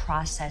if we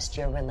processed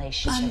your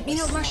relationship You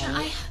know, with Marcia,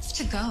 Simone. I have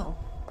to go.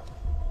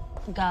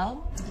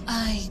 Go?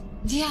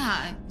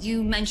 Yeah,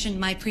 you mentioned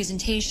my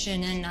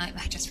presentation, and I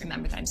just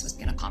remembered that I'm supposed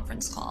to be on a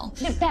conference call.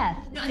 But Beth.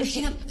 No, I'm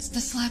picking up the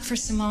slack for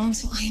Simone,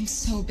 so I am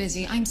so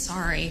busy. I'm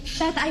sorry.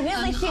 Beth, I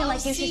really feel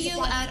like you should see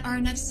you at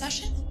our next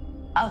session.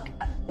 Okay,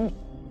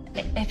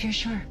 if you're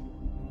sure.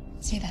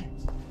 See you then.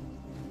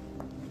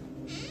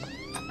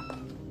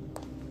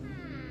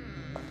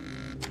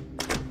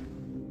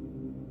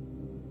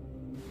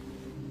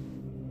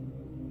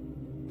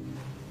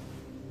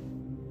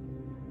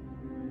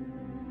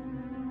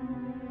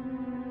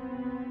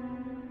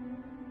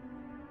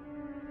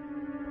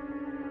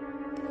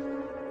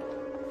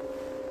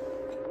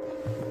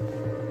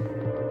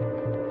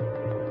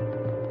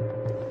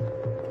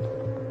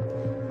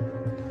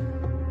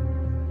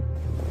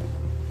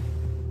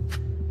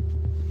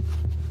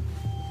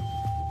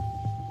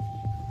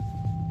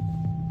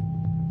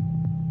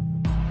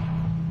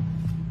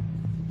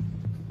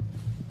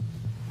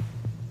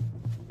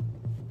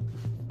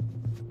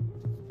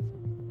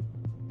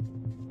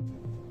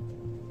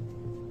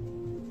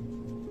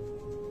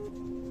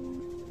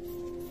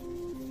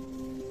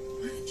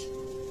 What?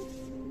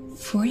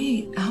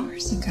 48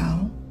 hours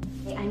ago?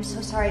 I'm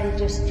so sorry to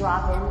just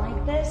drop in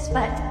like this,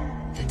 but...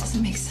 That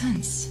doesn't make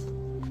sense.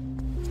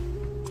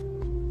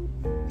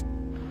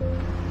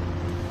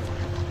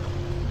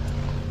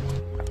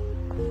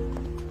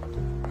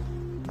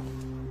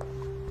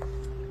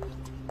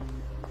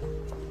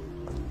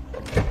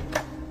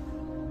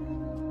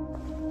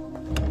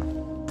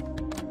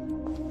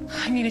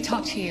 I need to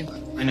talk to you.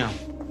 I know.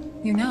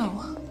 You know?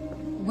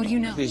 What do you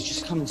know? Please,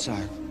 just come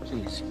inside,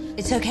 please.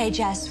 It's okay,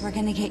 Jess. We're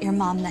gonna get your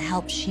mom the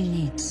help she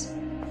needs.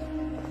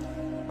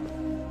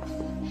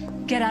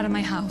 Get out of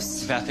my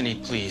house. Bethany,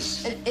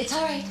 please. It's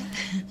all right.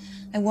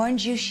 I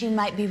warned you she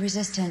might be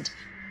resistant.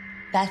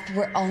 Beth,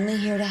 we're only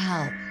here to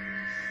help.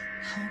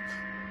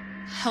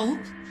 Help?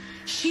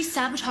 She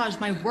sabotaged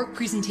my work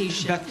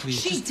presentation. Beth, please.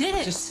 She did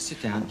it. Just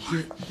sit down.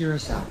 Hear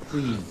us out,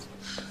 please.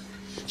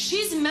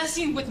 She's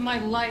messing with my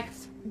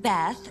life.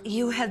 Beth,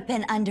 you have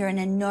been under an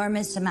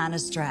enormous amount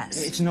of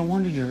stress. It's no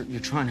wonder you're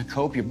trying to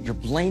cope. You're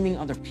blaming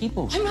other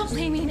people. I'm not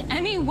blaming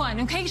anyone,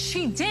 okay?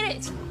 She did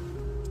it.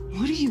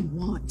 What do you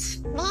want?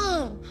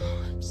 Mom,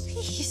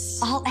 please.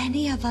 All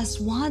any of us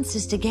wants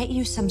is to get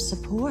you some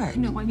support.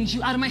 No, I need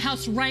you out of my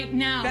house right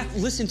now. Beth,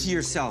 listen to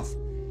yourself.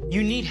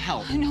 You need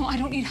help. No, I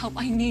don't need help.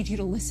 I need you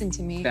to listen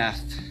to me.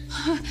 Beth.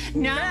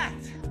 No.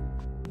 Beth!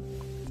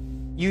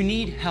 You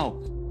need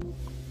help.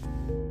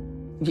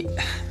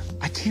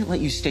 I can't let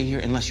you stay here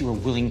unless you are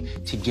willing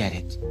to get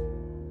it.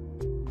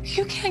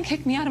 You can't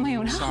kick me out of my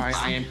own house. Sorry,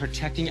 I am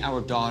protecting our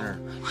daughter.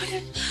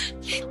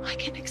 I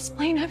can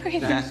explain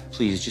everything. Beth,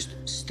 please, just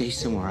stay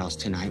somewhere else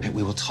tonight.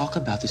 We will talk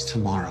about this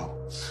tomorrow.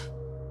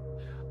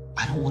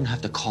 I don't want to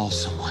have to call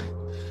someone.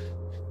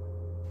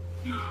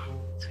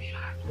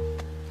 Sweetheart.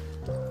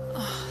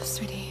 Oh,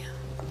 sweetie.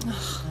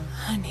 Oh,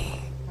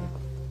 honey.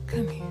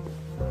 Come here.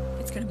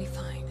 It's gonna be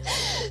fine.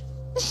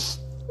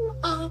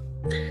 Mom.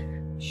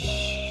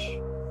 Shh.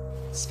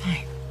 It's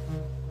fine.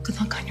 Good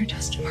luck on your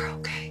test tomorrow,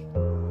 okay?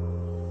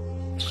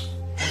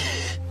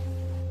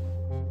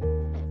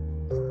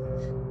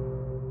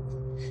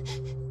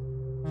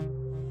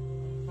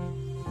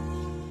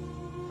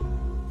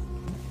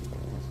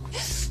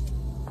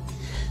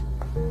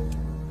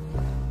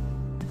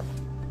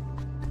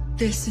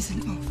 This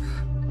isn't over.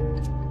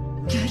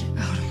 Get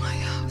out of my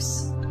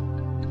house.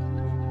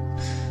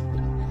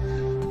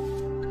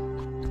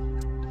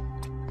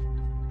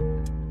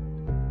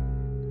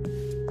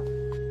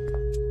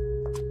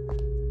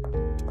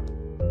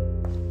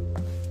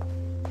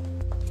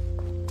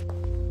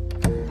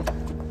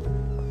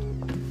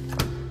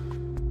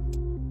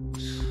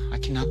 I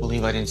cannot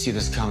believe I didn't see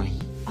this coming.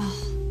 Oh,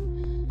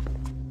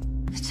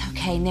 it's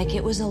okay, Nick.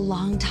 It was a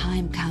long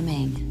time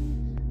coming.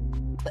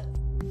 But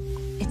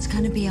it's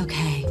gonna be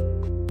okay.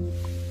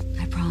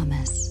 I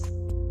promise.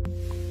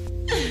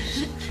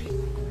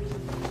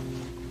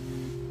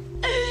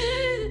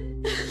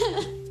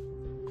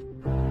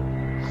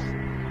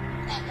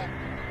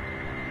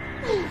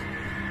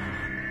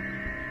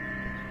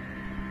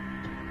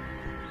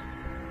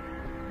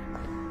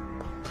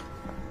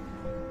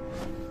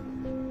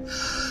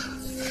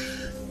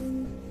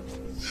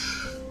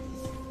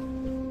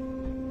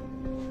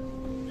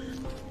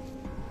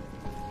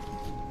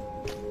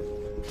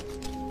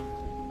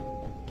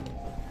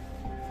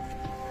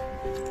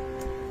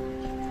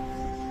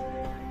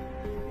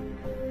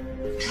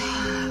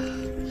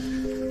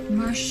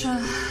 Marsha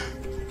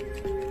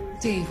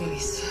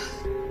Davies.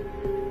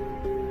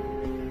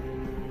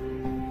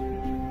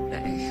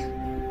 Hey.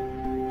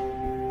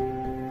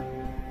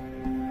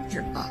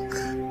 Your buck.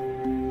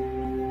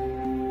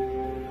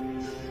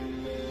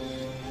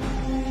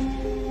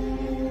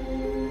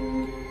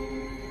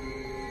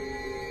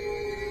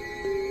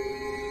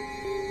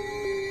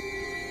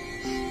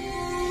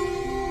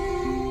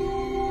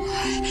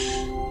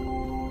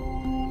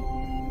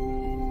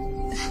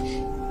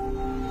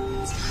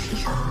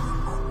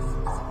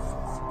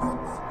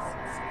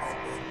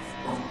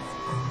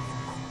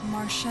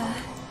 Marsha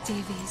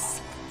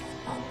Davies.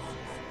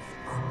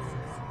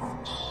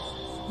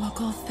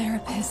 Local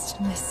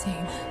therapist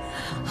missing.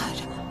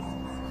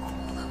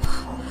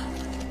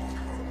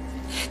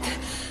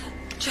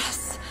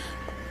 Jess.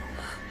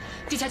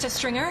 Detective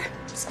Stringer?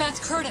 It's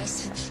Beth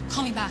Curtis.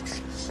 Call me back.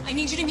 I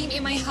need you to meet me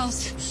at my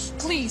house.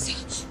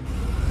 Please.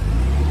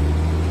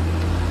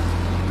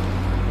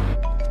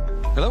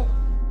 Hello?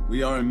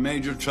 We are in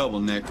major trouble,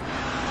 Nick.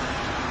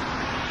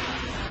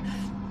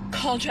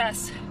 Call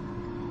Jess.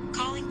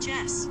 Calling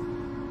Jess.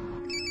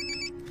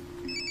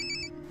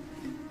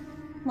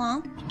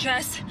 Mom?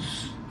 Jess,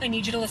 I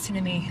need you to listen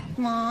to me.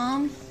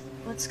 Mom?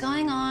 What's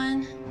going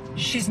on?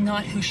 She's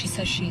not who she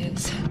says she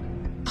is.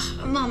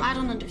 Mom, I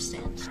don't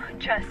understand.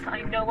 Jess,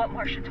 I know what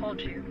Marsha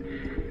told you.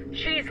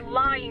 She's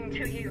lying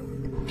to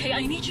you. Hey,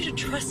 I need you to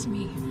trust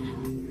me.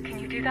 Can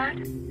you do that?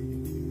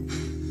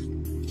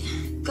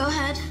 Go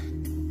ahead.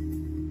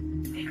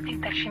 I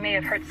think that she may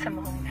have hurt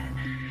Simone.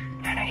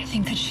 And I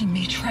think that she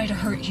may try to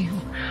hurt you.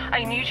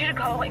 I need you to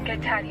go and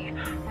get Daddy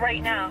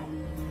right now.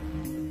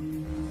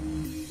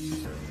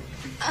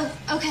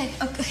 Okay.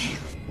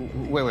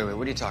 Wait,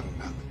 what are you talking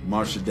about?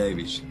 Marsha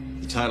Davies.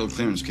 The title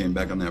clearance came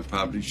back on that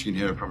property. She'd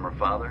hear it from her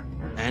father.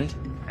 And?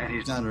 And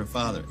he's not her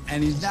father.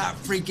 And he's not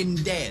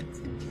freaking dead.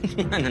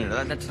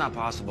 No, that's not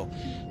possible.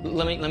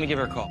 Let me give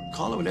her a call.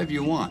 Call her whatever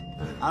you want.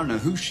 I don't know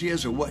who she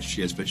is or what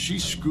she is, but she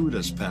screwed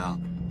us, pal.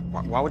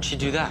 Why would she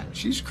do that?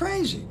 She's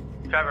crazy.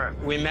 Trevor,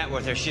 we met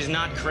with her. She's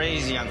not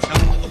crazy, I'm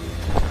telling you.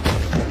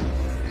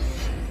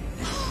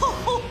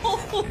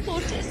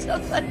 Oh, did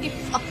somebody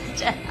fall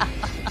down?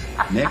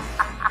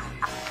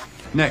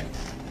 Nick.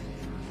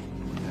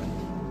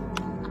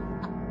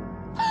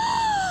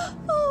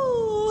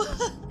 Oh,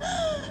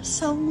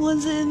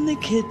 someone's in the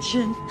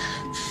kitchen.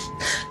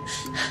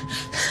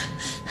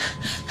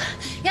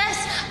 Yes,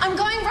 I'm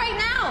going right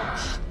now.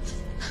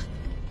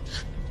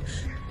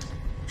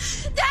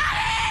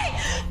 Daddy!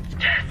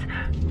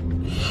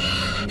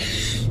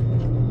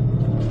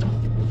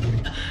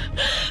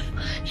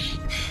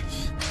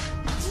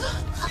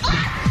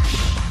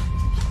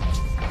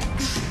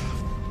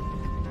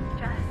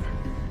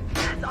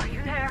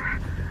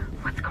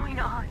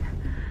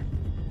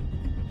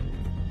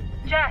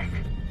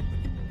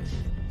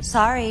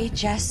 Sorry,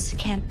 Jess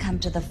can't come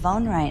to the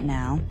phone right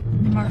now.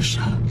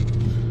 Marcia.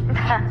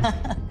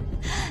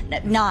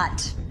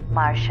 Not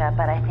Marcia,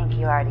 but I think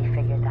you already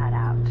figured that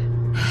out.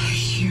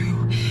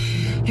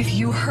 If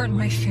you hurt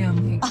my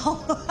family.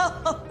 Oh,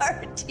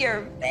 hurt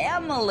your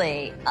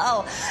family.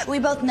 Oh, we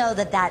both know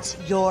that that's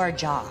your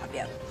job.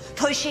 You know,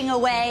 pushing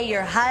away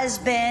your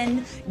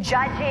husband,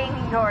 judging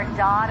your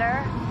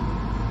daughter.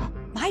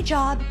 My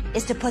job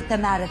is to put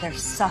them out of their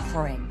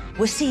suffering.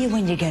 We'll see you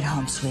when you get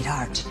home,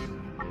 sweetheart.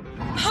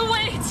 Oh,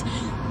 wait!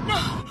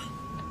 No!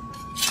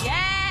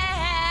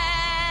 Yes!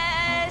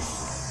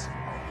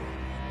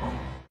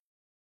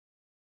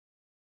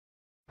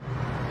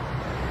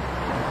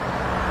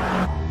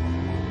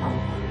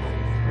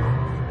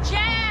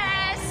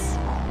 Jess!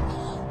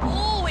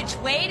 Oh, which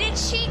way did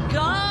she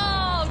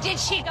go? Did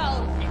she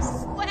go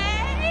this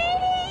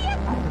way?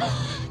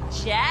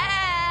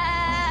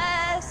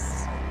 Jess!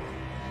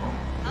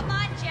 Come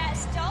on,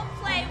 Jess, don't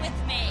play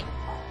with me.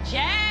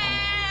 Jess!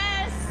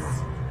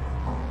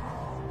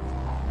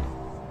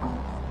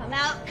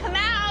 Come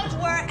out,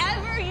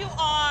 wherever you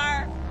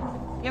are.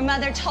 Your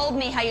mother told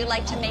me how you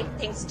like to make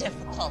things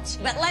difficult,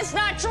 but let's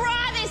not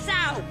draw this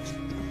out.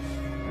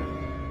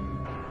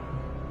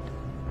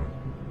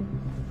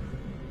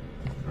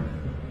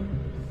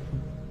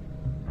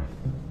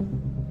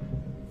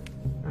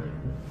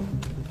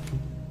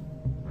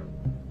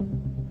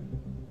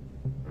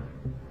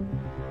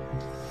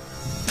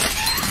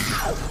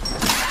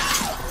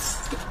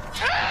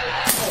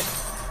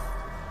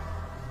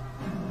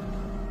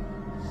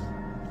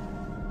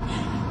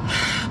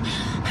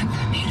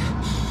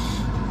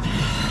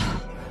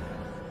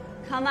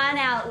 Come on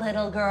out,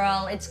 little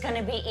girl. It's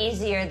gonna be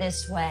easier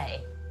this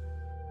way.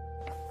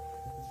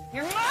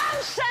 Your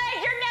mom said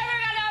you're never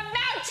gonna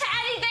amount to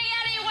anything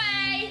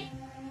anyway!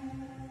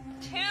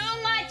 Too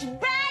much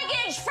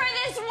baggage for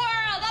this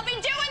world! I'll be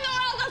doing the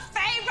world a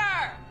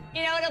favor!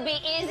 You know, it'll be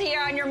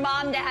easier on your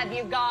mom to have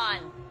you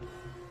gone.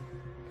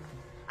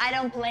 I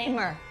don't blame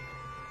her.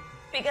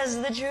 Because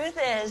the truth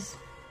is,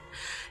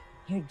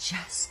 you're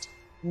just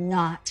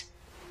not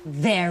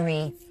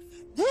very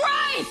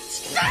bright!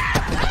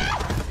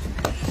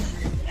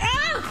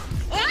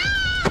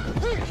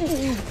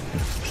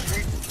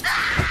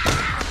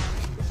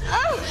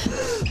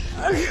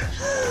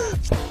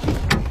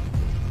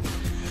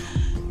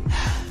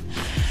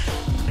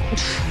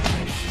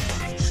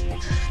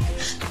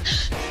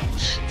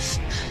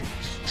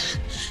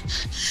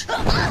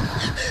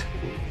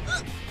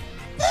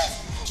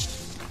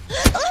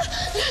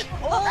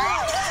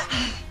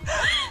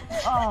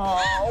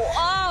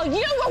 Oh,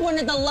 you were one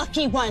of the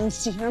lucky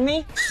ones, you hear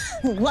me?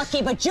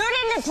 Lucky, but you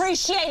didn't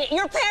appreciate it.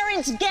 Your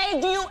parents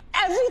gave you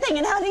everything,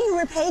 and how do you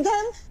repay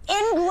them?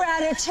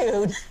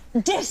 Ingratitude,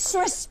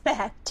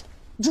 disrespect,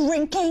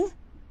 drinking.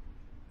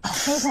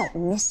 Oh, they won't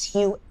miss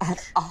you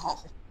at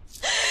all.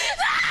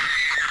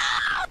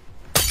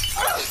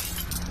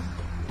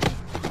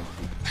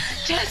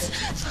 Jess,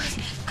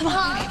 come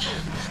on.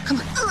 Come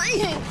on.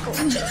 Come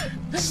on.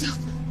 Let's go.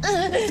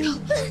 Let's go.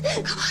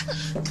 Come on.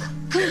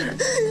 Come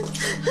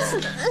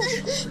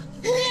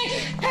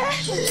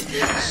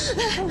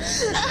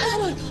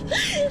on.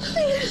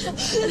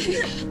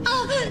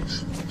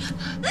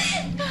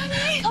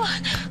 Come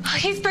on. Oh,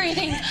 he's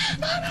breathing.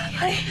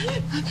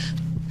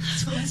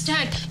 Someone's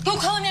dead. Go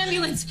call an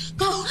ambulance.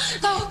 Go.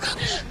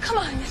 Come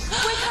on.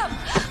 Wake up.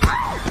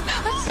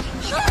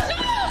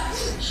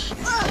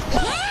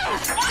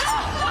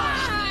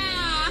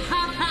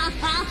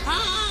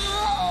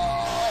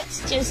 It's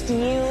just you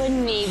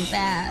and me,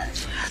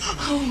 Beth.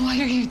 Oh, why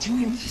are you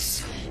doing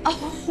this? Oh,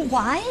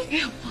 why?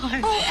 Yeah, why?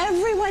 Oh,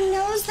 everyone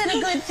knows that a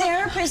good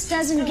therapist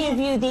doesn't give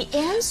you the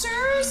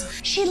answers.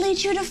 She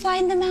leads you to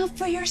find them out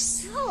for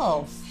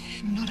yourself.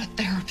 I'm not a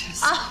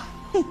therapist. Oh,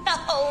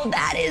 no,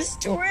 that is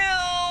true.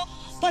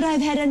 But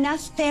I've had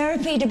enough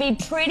therapy to be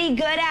pretty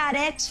good at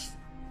it.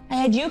 I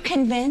had you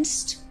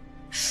convinced.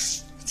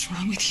 What's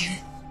wrong with you?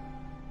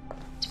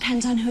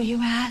 Depends on who you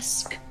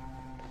ask.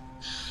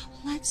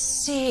 Let's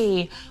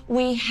see.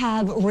 We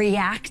have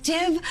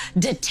reactive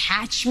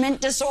detachment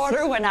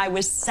disorder when I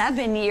was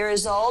 7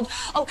 years old.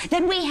 Oh,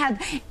 then we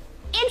have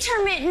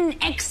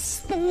intermittent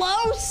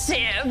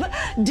explosive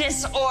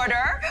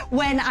disorder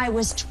when I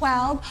was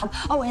 12.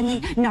 Oh, and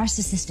then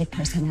narcissistic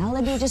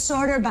personality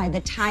disorder by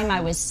the time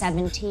I was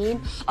 17.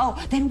 Oh,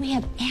 then we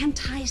have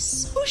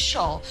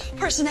antisocial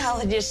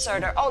personality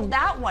disorder. Oh,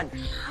 that one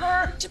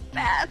hurt,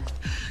 Beth.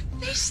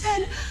 They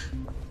said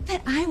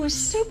that I was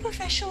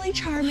superficially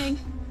charming.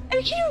 I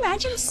mean, can you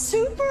imagine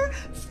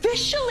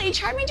superficially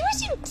charming? Do I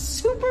seem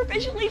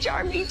superficially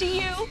charming to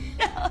you?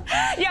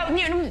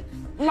 Yeah,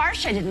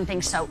 Marcia didn't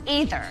think so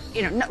either.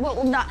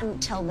 Well, not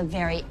until the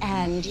very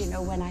end,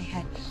 when I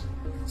had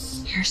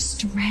her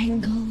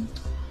strangled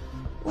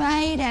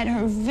right at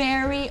her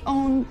very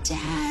own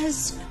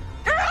desk.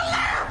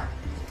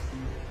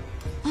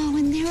 Oh,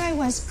 and there I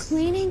was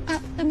cleaning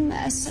up the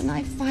mess, and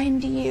I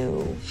find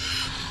you.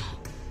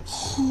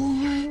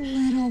 Poor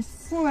little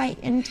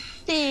frightened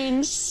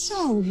thing,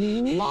 so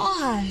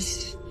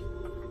lost.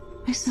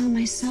 I I saw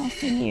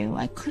myself in you.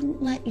 I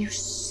couldn't let you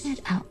sit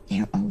out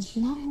there alone.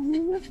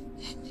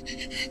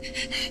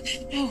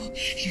 Oh,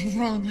 you're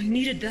wrong. I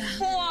needed that.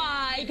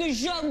 Why? Because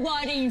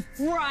somebody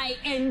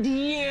frightened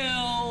you.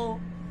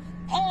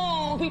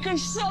 Oh,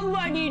 because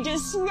somebody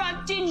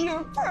disrupted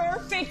your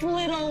perfect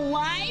little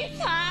life,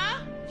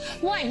 huh?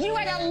 What, you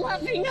had a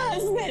loving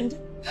husband.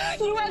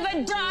 You have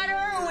a daughter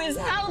who is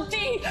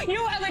healthy.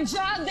 You have a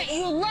job that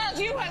you love.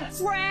 You have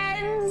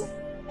friends.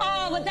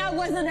 Oh, but that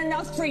wasn't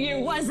enough for you,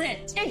 was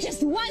it? It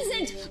just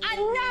wasn't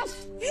enough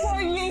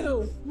for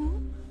you.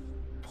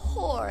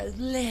 Poor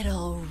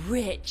little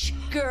rich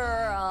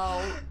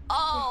girl.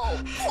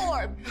 Oh,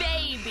 poor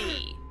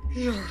baby.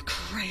 You're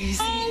crazy.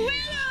 Oh, we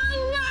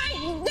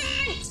don't like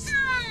that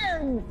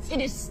term.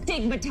 It is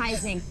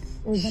stigmatizing.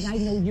 Oh, but I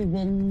know you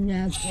will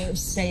never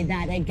say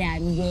that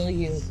again, will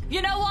you?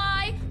 You know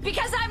why?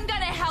 Because I'm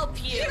gonna help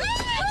you.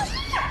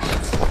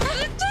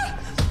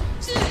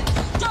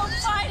 Don't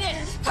fight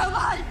it. Come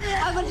on.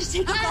 I'm gonna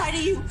say goodbye to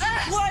you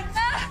once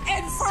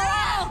and for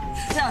all.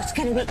 No, it's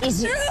gonna be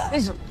easy.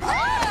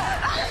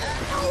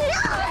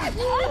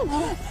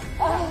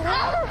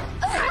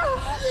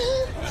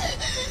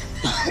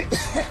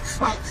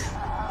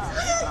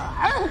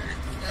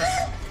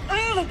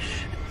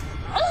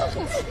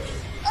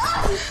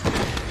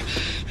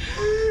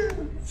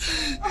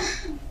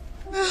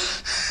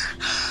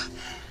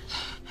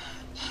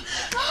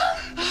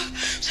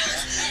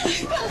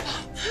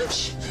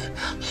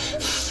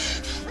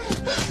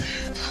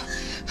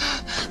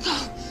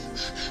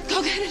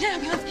 Go get an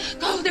ambulance.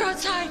 Go, they're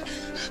outside.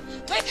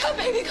 Wake up,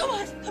 baby. Come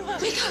on. Come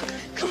on. Wake up.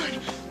 Come on.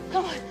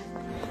 Come on.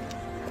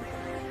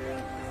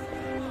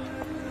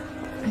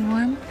 Are you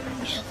warm?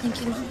 Yeah, thank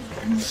you.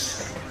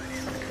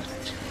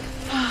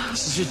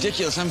 This is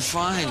ridiculous. I'm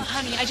fine. Oh,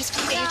 honey, I just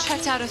want to get you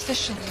checked out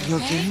officially. You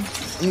okay?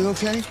 You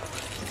okay?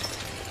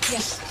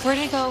 Yes. We're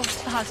gonna go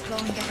to the hospital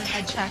and get her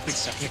head checked.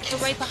 We're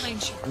right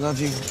behind you. I love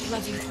you.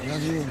 Love you. I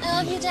love you.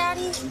 I love you,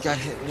 Daddy. You got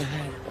hit in the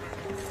head.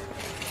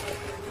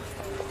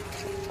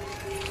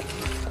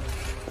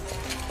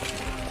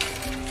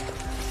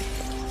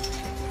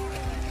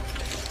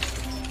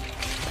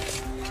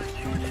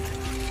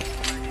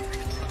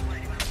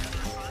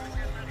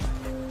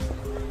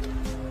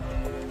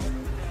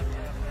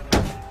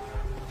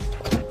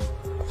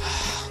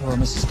 Well,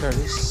 Mrs.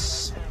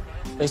 Curtis,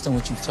 based on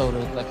what you've told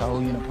her, like I owe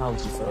you an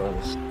apology for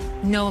earlier.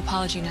 No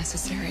apology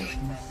necessary.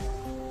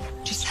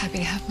 Just happy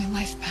to have my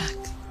life back.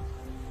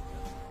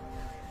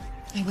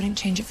 I wouldn't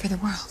change it for the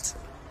world.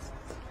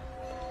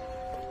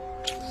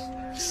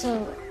 So,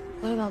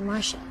 what about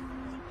Marcia?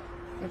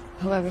 Or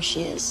whoever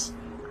she is.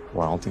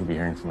 Well, I don't think we'll be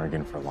hearing from her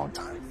again for a long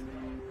time.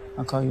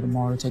 I'll call you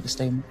tomorrow to take a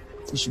statement.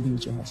 You should be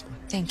with your husband.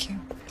 Thank you.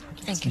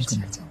 Thank you,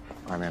 Detective.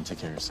 All right, ma'am, take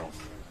care of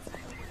yourself.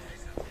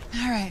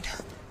 All right.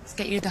 Let's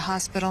get you to the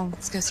hospital.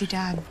 Let's go see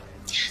Dad.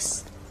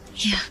 Yes.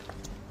 Yeah.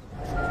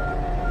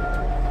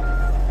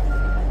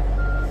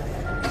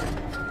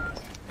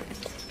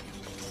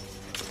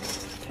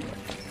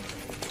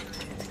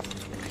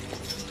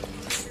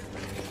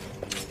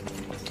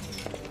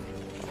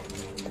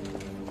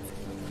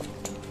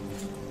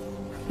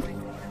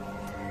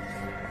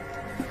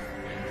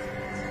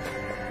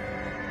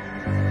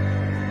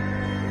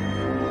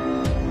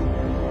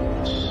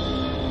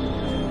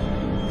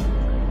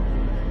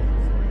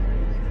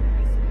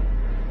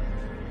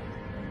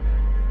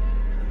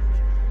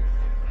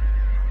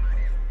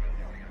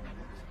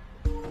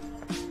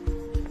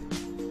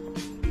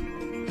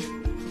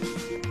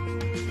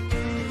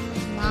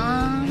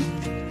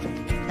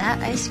 That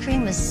ice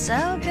cream is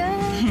so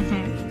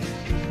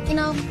good. You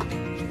know,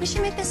 we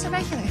should make this a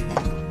regular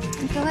thing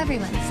and go every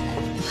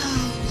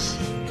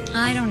Wednesday.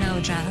 I don't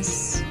know,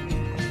 Jess.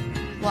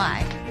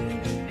 Why?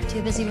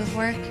 Too busy with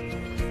work?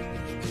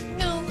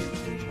 No.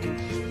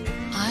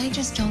 I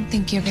just don't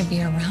think you're gonna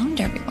be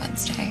around every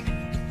Wednesday.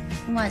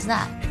 Why is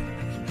that?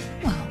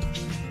 Well,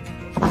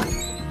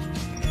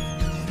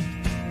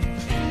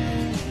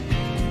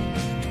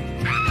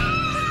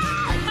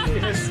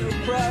 We're so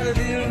proud of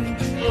you.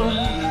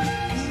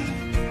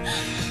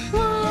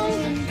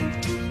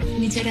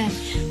 me too, Dad.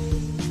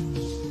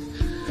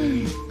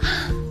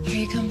 Here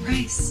you come,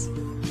 Bryce.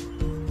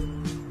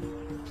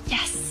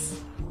 Yes.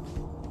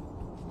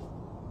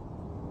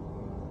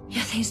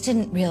 Yeah, things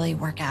didn't really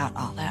work out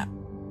all that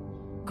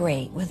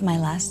great with my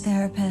last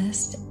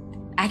therapist.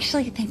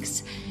 Actually,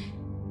 things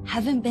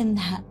haven't been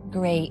that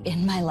great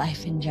in my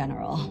life in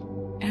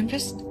general. And I'm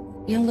just,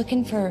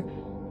 looking for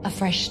a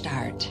fresh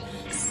start.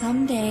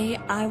 Someday,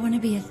 I want to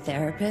be a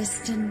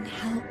therapist and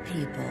help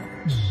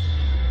people.